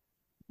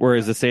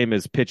 Whereas the same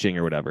as pitching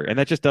or whatever. And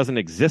that just doesn't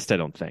exist, I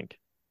don't think.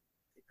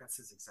 That's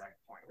his exact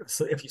point.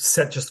 So if you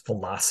set just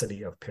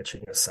velocity of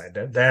pitching aside,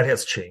 that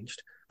has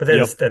changed. But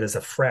that is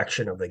a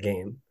fraction of the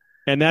game.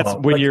 And that's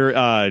when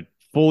you're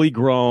fully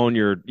grown,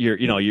 the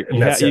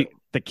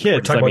kids. We're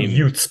talking about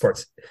youth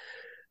sports.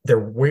 They're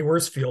way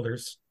worse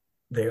fielders.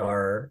 They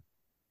are,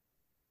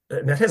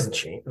 and that hasn't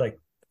changed. Like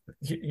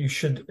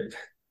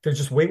they're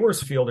just way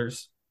worse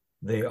fielders.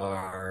 They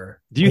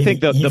are. Do you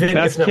think the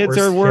best kids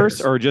are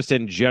worse, or just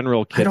in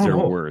general kids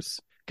are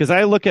worse? Because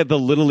I look at the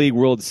Little League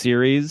World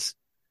Series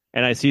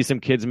and I see some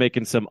kids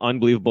making some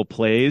unbelievable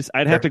plays.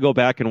 I'd have to go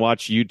back and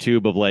watch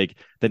YouTube of like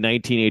the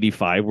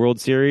 1985 World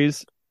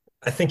Series.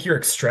 I think you're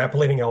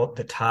extrapolating out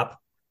the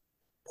top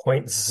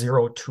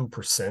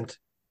 0.02%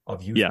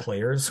 of youth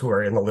players who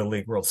are in the Little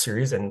League World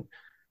Series, and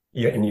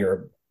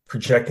you're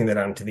projecting that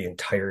onto the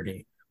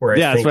entirety.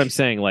 That's what I'm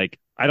saying. Like,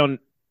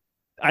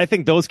 I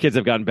think those kids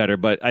have gotten better,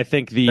 but I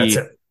think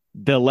the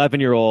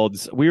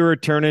 11-year-olds, we were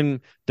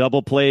turning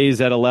double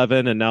plays at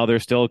 11, and now they're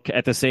still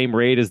at the same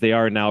rate as they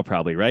are now,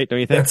 probably, right? Don't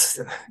you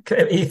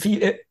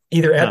think?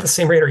 Either at the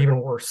same rate or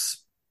even worse.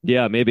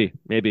 Yeah, maybe.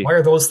 Why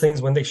are those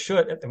things when they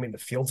should? I mean, the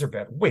fields are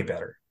better, way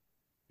better.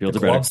 The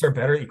gloves are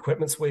better. The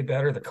equipment's way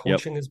better. The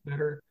coaching is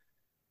better.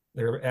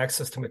 Their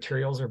access to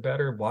materials are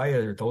better. Why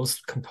are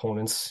those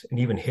components, and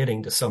even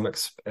hitting to some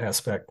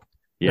aspect,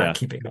 not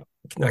keeping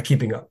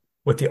up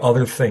with the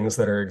other things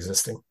that are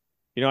existing?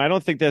 I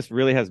don't think this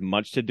really has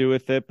much to do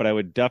with it, but I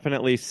would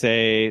definitely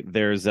say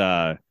there's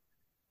a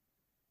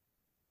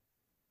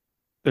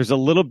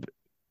little,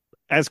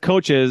 as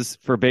coaches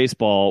for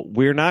baseball,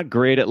 we're not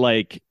great at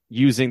like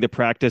using the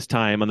practice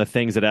time on the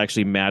things that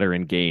actually matter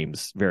in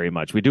games very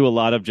much. We do a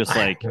lot of just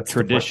like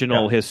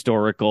traditional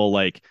historical,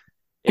 like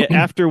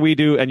after we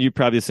do, and you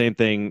probably the same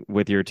thing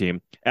with your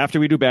team, after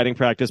we do batting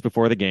practice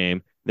before the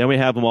game, then we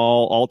have them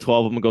all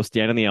 12 of them go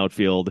stand in the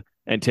outfield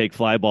and take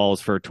fly balls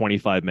for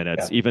 25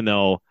 minutes, even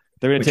though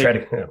they're going to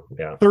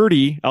take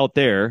 30 out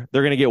there.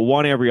 They're going to get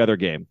one every other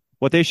game.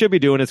 What they should be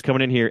doing is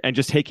coming in here and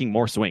just taking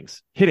more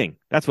swings, hitting.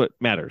 That's what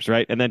matters,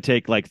 right? And then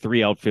take like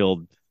 3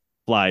 outfield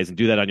flies and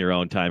do that on your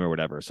own time or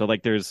whatever. So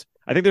like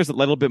I think there's a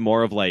little bit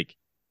more of like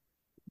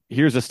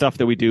here's the stuff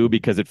that we do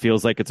because it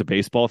feels like it's a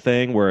baseball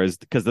thing, whereas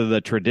because of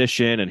the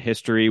tradition and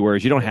history,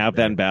 whereas you don't have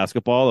that in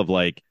basketball of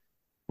like,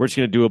 we're just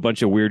going to do a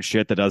bunch of weird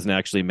shit that doesn't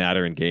actually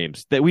matter in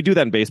games. That we do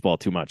that in baseball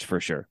too much for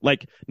sure.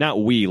 Like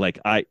not we, like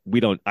I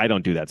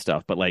don't do that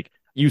stuff, but like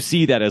you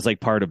see that as like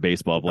part of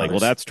baseball of like, well,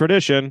 that's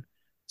tradition.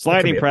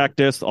 Sliding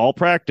practice, all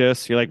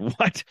practice. You're like,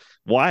 what?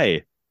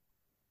 Why?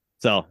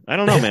 So I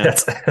don't know, man.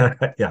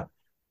 Yeah.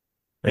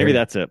 Maybe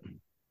that's it.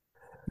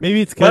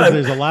 Maybe it's because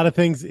there's a lot of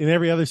things in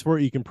every other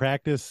sport you can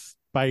practice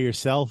by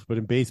yourself, but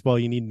in baseball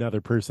you need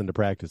another person to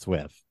practice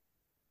with.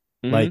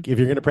 Mm-hmm. Like if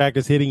you're going to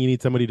practice hitting, you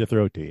need somebody to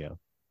throw it to you.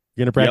 If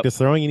you're going to practice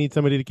throwing, you need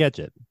somebody to catch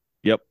it.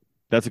 Yep.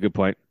 That's a good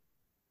point.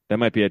 That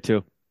might be it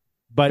too.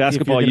 But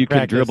basketball, you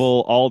can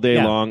dribble all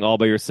day long, all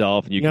by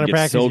yourself, and you can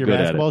get so good at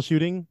it. Basketball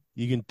shooting,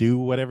 you can do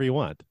whatever you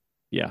want.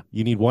 Yeah.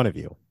 You need one of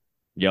you.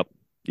 Yep.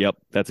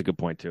 That's a good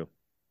point too.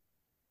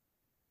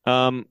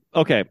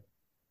 Okay.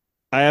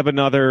 I have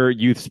another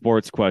youth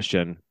sports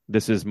question.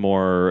 This is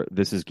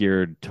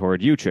geared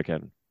toward you,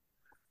 Chicken.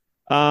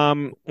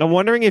 I'm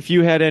wondering if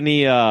you had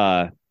any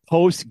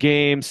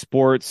post-game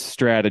sports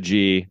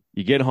strategy.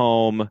 You get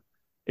home,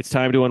 it's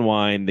time to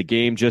unwind. The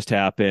game just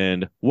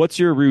happened. What's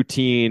your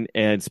routine,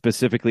 and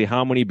specifically,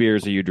 how many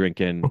beers are you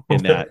drinking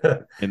in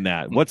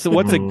that? What's the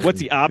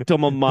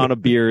optimal amount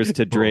of beers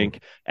to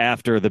drink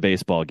after the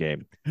baseball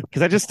game?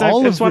 Because I just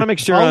want to make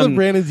sure all of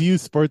Brandon's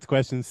youth sports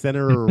questions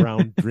center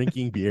around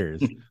drinking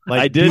beers.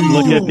 Like, I did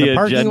look at the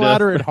parking agenda.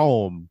 lot or at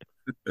home.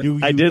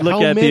 I did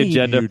look at the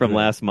agenda from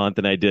last month,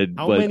 and I did.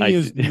 How many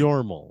is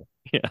normal?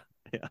 Yeah.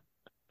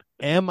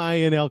 Am I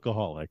an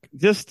alcoholic?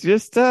 Just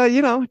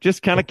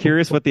kind of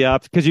curious what the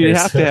option, because you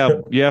have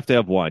to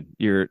have one.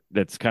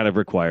 That's kind of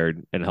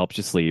required and helps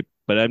you sleep.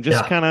 But I'm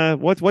just kind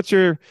of what's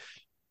your?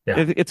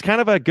 Yeah. It's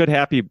kind of a good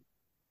happy.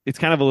 It's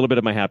kind of a little bit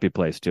of my happy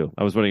place too.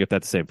 I was wondering if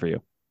that's the same for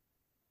you.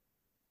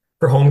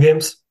 For home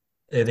games,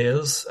 it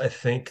is. I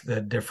think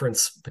the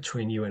difference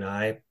between you and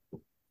I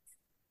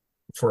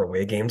for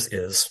away games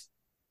is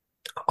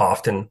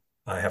often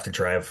I have to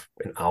drive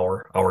an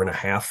hour and a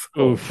half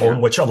home,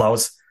 which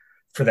allows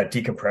for that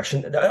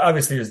decompression.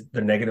 Obviously, there's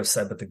the negative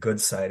side, but the good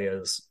side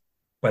is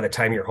by the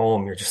time you're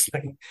home, you're just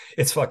like,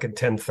 it's fucking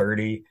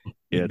 10:30.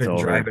 You've been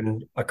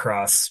driving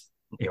across,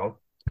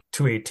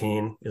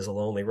 218 is a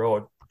lonely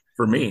road.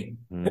 For me.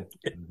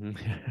 Mm-hmm.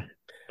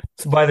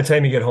 So by the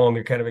time you get home,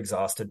 you're kind of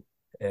exhausted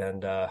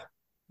and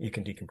you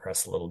can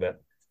decompress a little bit.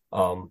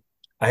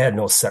 I had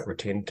no set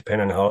routine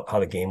depending on how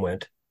the game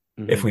went.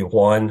 Mm-hmm. If we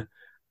won,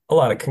 a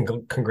lot of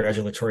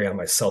congratulatory on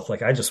myself.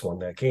 Like I just won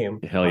that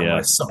game. Hell yeah.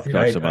 Myself.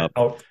 I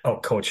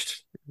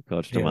out-coached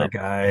the other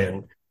guy.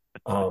 And,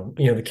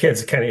 the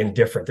kids are kind of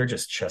indifferent. They're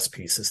just chess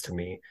pieces to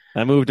me.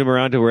 I moved them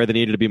around to where they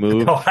needed to be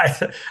moved. No,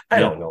 I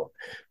don't know,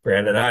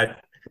 Brandon.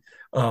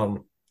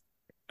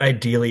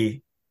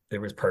 Ideally there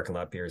was parking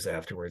lot beers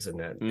afterwards and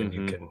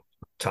you can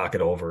talk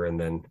it over and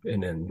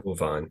then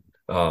move on.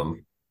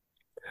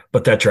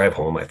 But that drive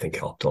home, I think,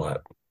 helped a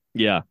lot.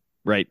 Yeah.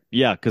 Right.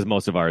 Yeah. Cause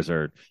most of ours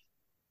are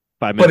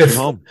 5 minutes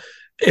from home.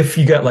 If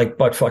you got like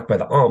butt fucked by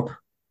the ump,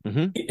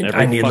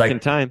 I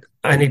need time.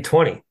 I need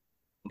 20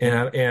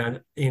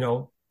 and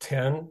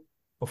 10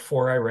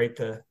 before I write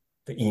the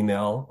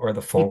email or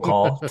the phone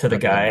call to the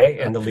guy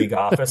in the league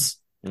office.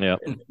 Yeah.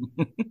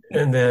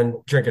 And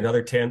then drink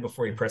another 10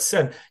 before you press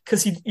send,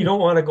 because you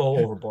don't want to go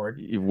overboard.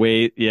 You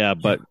wait. Yeah.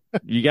 But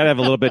you got to have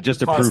a little bit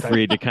just to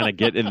proofread to kind of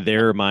get in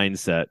their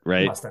mindset,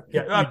 right?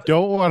 Yeah. You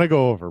don't want to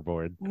go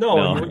overboard.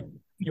 No.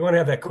 You want to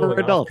have that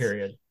cooling off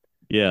period.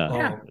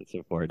 Yeah. It's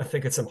important. I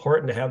think it's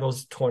important to have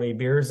those 20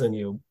 beers in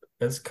you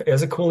as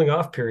a cooling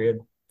off period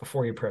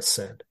before you press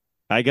send.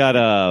 I got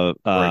a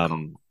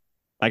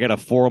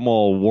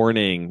formal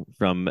warning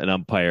from an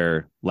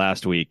umpire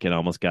last week and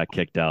almost got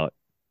kicked out.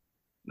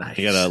 Nice.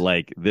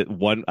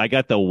 I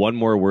got the one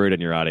more word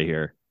and you're out of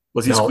here.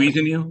 Was he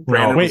squeezing you?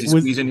 Brandon, was he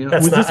squeezing you?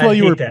 Was this while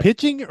you were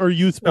pitching or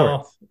youth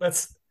sports? No,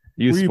 that's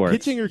youth sports. Were you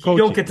pitching or coaching? You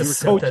don't get to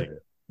set that.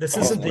 This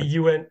isn't the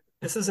UN.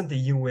 This isn't the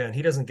UN.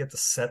 He doesn't get to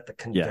set the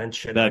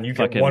convention. Yeah,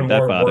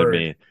 that bothered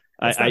me.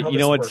 You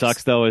know what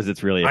sucks though is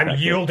it's really effective. I'm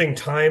yielding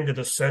time to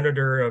the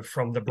senator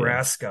from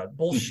Nebraska.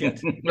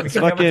 Bullshit. We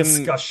can have a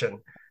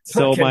discussion.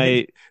 So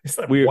it's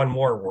like one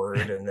more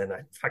word and then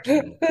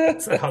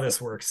that's not how this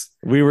works.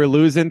 We were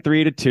losing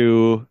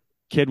 3-2.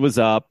 Kid was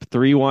up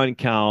 3-1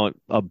 count,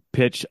 a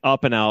pitch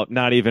up and out,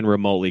 not even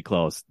remotely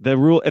close. The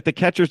rule, if the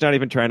catcher's not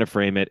even trying to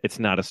frame it, it's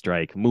not a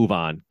strike. Move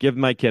on. Give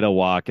my kid a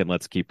walk and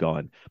let's keep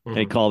going. Mm-hmm. And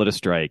he called it a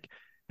strike.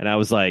 And I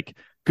was like,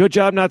 good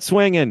job not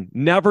swinging.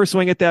 Never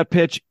swing at that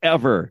pitch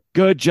ever.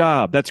 Good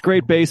job. That's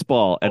great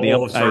baseball. And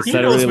I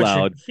said it really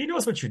loud. He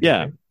knows what you're doing.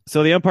 Yeah.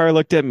 So the umpire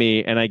looked at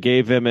me and I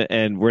gave him,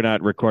 and we're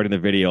not recording the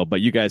video, but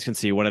you guys can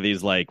see one of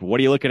these, like, what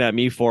are you looking at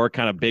me for?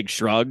 Kind of big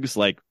shrugs.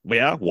 Like,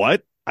 yeah,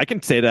 what? I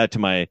can say that to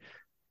my,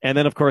 and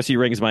then of course he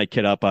rings my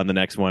kid up on the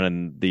next one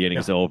and the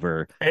inning's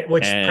over.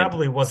 Which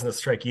probably wasn't a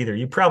strike either.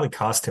 You probably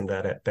cost him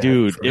that at bat.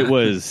 Dude, it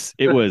was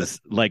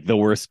like the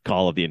worst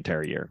call of the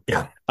entire year.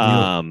 Yeah.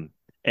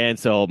 And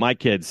so my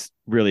kid's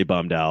really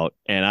bummed out,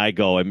 and I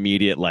go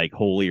immediate like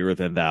holier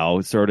than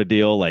thou sort of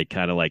deal, like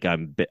kind of like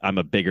I'm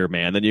a bigger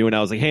man than you. And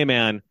I was like, hey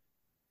man,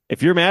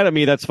 if you're mad at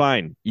me, that's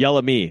fine. Yell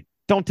at me.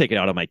 Don't take it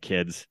out on my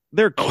kids.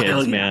 They're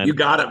kids, man. You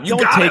got him.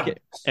 Don't take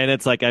it. And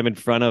it's like I'm in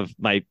front of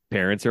my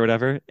parents or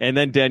whatever. And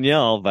then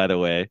Danielle, by the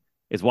way,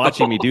 is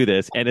watching me do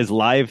this and is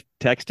live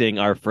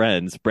texting our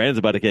friends. Brandon's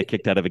about to get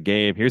kicked out of a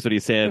game. Here's what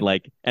he's saying.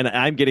 Like, and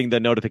I'm getting the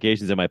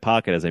notifications in my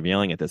pocket as I'm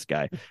yelling at this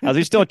guy. I was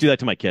like, just don't do that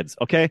to my kids.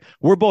 Okay.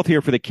 We're both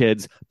here for the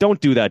kids.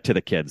 Don't do that to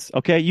the kids.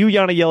 Okay. You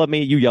want to yell at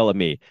me. You yell at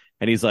me.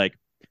 And he's like,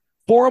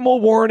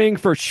 formal warning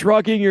for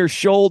shrugging your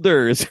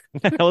shoulders.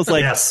 I was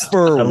like, Yes.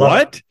 for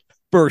what?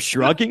 For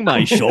shrugging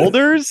my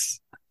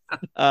shoulders?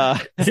 I'm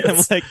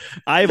like,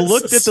 I've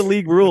looked at the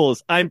league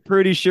rules. I'm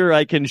pretty sure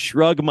I can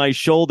shrug my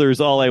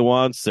shoulders all I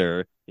want,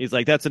 sir. He's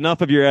like, that's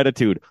enough of your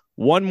attitude.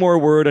 One more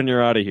word and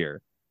you're out of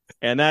here.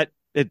 And that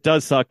it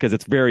does suck because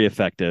it's very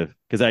effective,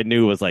 because I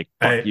knew it was like,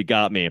 fuck, you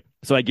got me.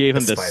 So I gave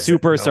him the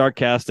super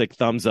sarcastic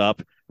thumbs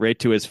up right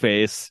to his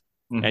face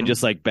and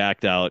just like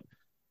backed out.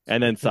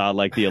 And then saw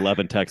like the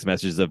 11 text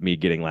messages of me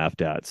getting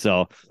laughed at.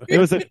 So it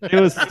was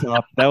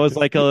tough. That was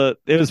like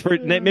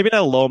maybe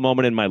not a low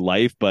moment in my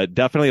life, but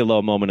definitely a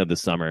low moment of the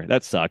summer.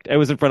 That sucked. I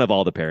was in front of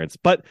all the parents,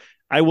 but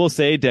I will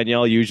say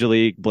Danielle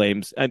usually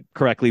blames and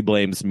correctly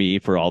blames me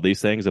for all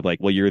these things of like,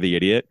 well, you're the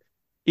idiot.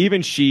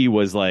 Even she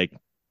was like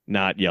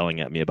not yelling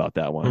at me about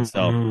that one.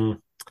 So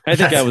I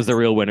think I was the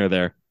real winner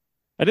there.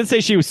 I didn't say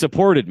she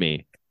supported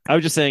me. I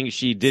was just saying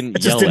she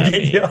didn't yell at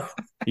me.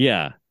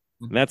 Yeah.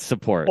 That's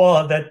support.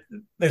 Well, there's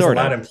a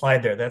lot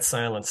implied there. That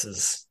silence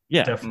is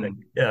definitely,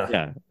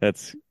 yeah.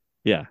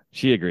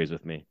 She agrees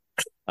with me.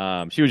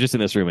 She was just in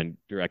this room and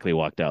directly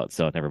walked out.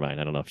 So never mind.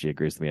 I don't know if she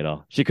agrees with me at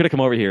all. She could have come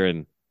over here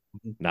and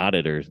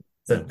nodded or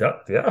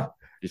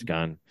she's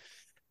gone.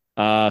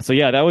 So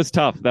yeah, that was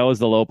tough. That was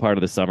the low part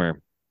of the summer.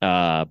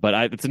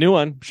 But it's a new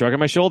one. Shrugging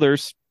my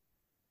shoulders.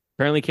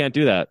 Apparently can't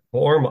do that.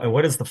 Formal. And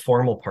what is the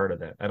formal part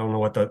of that? I don't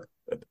know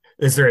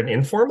is there an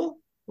informal?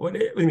 What do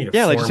you mean?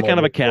 Yeah, like just kind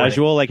of a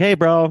casual, like, hey,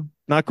 bro,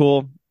 not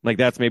cool. Like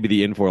that's maybe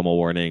the informal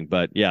warning,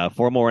 but yeah,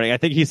 formal warning. I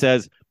think he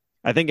says,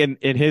 I think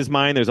in his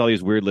mind, there's all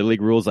these weird Little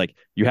League rules, like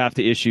you have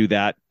to issue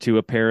that to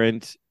a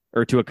parent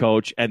or to a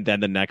coach, and then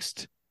the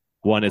next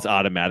one is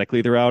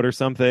automatically they're out or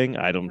something.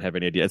 I don't have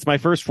any idea. It's my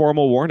first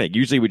formal warning.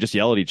 Usually we just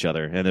yell at each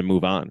other and then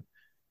move on.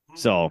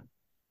 So,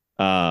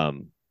 yeah,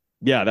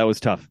 that was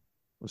tough.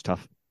 It was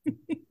tough.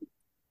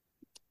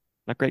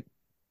 Not great.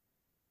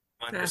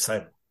 On your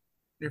side.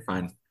 You're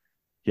fine.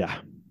 Yeah.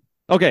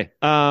 Okay.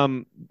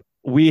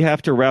 We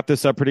have to wrap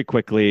this up pretty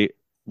quickly.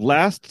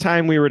 Last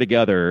time we were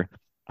together,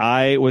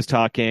 I was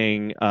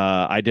talking,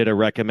 I did a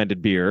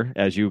recommended beer.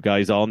 As you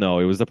guys all know,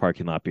 it was the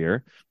parking lot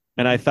beer.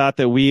 And I thought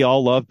that we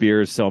all love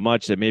beers so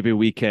much that maybe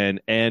we can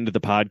end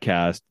the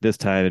podcast this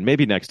time and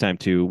maybe next time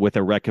too with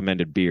a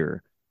recommended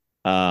beer.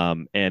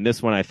 And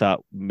this one I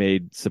thought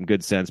made some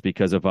good sense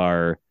because of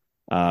our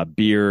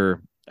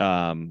beer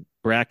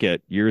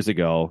bracket years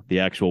ago.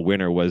 The actual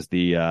winner was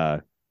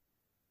the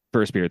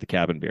first beer at the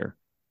cabin beer.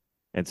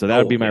 And so that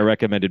would be my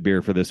recommended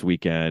beer for this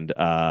weekend.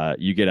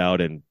 You get out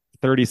in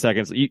 30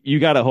 seconds. You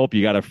got to hope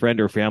you got a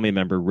friend or family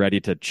member ready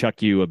to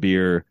chuck you a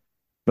beer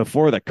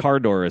before the car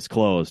door is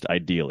closed,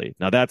 ideally.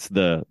 Now that's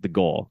the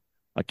goal.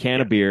 A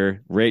can of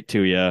beer right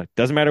to you.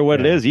 Doesn't matter what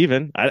it is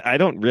even. I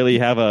don't really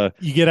have a...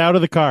 You get out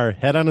of the car,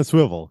 head on a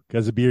swivel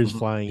because the beer's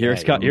flying. Here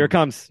it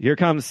comes.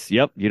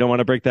 Yep. You don't want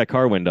to break that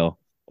car window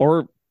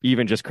or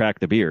even just crack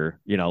the beer,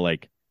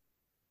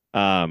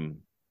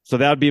 So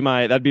that'd be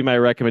my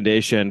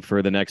recommendation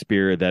for the next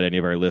beer that any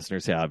of our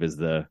listeners have is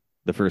the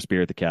first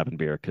beer at the cabin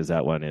beer, because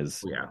that one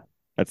is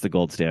that's the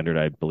gold standard,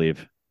 I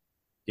believe.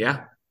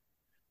 Yeah.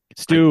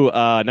 Stu,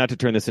 not to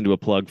turn this into a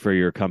plug for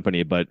your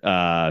company, but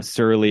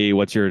Surly,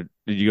 did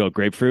you go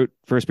grapefruit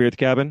first beer at the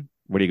cabin?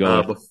 What do you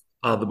go with?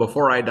 The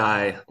Before I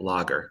Die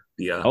lager.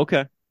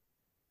 The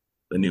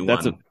new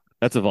one.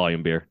 That's a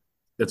volume beer.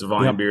 It's a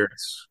volume beer.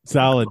 It's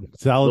solid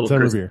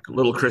summer beer.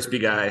 Little crispy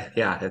guy.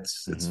 Yeah,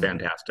 it's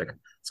fantastic.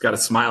 It's got a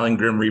smiling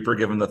Grim Reaper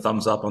giving the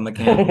thumbs up on the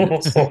can.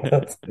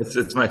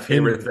 It's my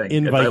favorite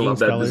thing. I love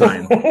that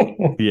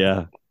design.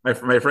 Yeah. My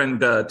friend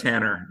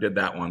Tanner did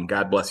that one.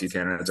 God bless you,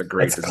 Tanner. It's a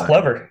great design.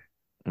 Clever.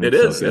 It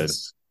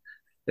is.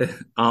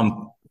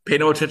 Pay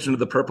no attention to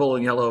the purple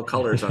and yellow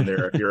colors on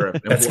there if you're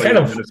an employee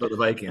of Minnesota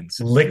Vikings.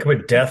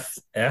 Liquid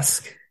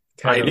Death-esque.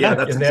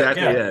 That's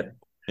exactly it.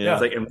 Yeah,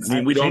 it's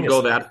like, we don't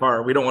go that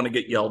far. We don't want to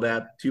get yelled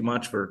at too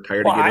much for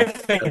tired of getting. I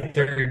think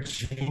they're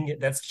genius.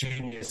 That's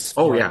genius.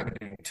 Oh yeah,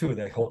 too.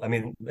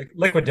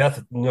 Liquid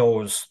Death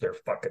knows their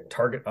fucking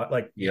target.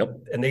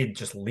 And they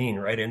just lean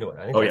right into it.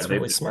 I think that's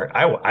really smart.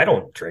 I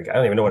don't drink. I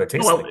don't even know what it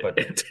tastes like. But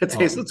it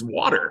tastes it's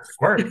water.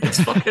 Smart.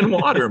 It's fucking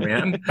water,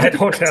 man. I have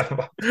no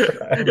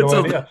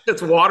idea.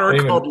 It's water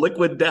called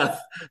Liquid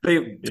Death.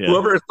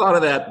 Whoever thought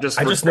of that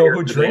I just know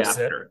who drinks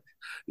it.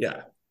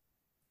 Yeah.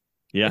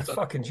 Yeah, it's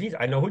fucking geez.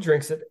 I know who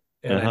drinks it,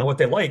 and I know what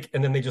they like,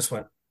 and then they just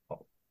went,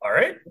 all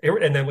right,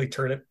 and then we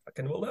turn it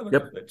fucking to 11.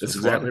 Yep, that's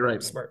exactly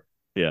right. Smart.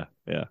 Yeah,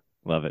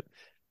 love it.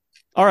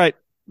 All right,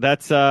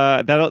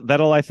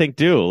 that'll I think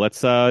do.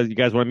 Let's you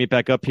guys want to meet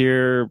back up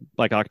here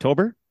like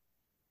October?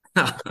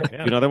 Do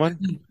another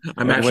one?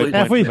 I'm actually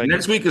halfway.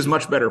 Next week is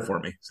much better for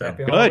me. So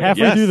Good.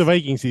 Halfway Yes. through the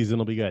Viking season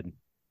will be good.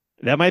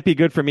 That might be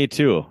good for me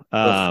too.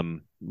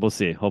 We'll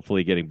see.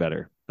 Hopefully getting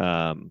better.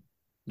 You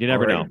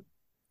never know.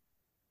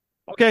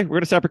 Okay, we're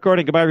gonna stop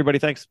recording. Goodbye, everybody.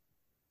 Thanks.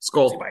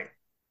 Skull. Bye.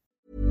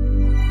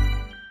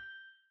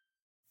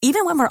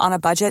 Even when we're on a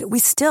budget, we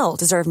still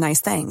deserve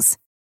nice things.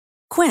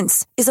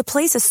 Quince is a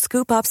place to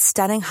scoop up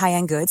stunning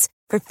high-end goods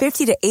for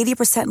 50 to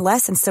 80%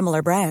 less than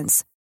similar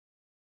brands.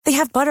 They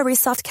have buttery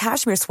soft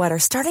cashmere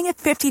sweaters starting at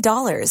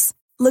 $50,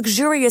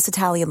 luxurious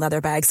Italian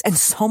leather bags, and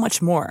so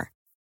much more.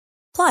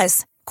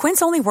 Plus,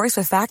 Quince only works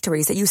with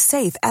factories that use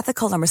safe,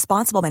 ethical, and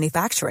responsible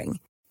manufacturing.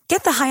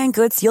 Get the high-end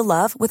goods you'll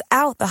love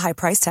without the high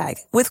price tag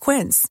with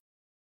Quince.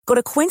 Go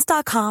to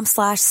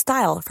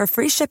quince.com/style for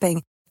free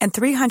shipping and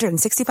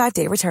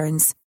 365-day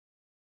returns.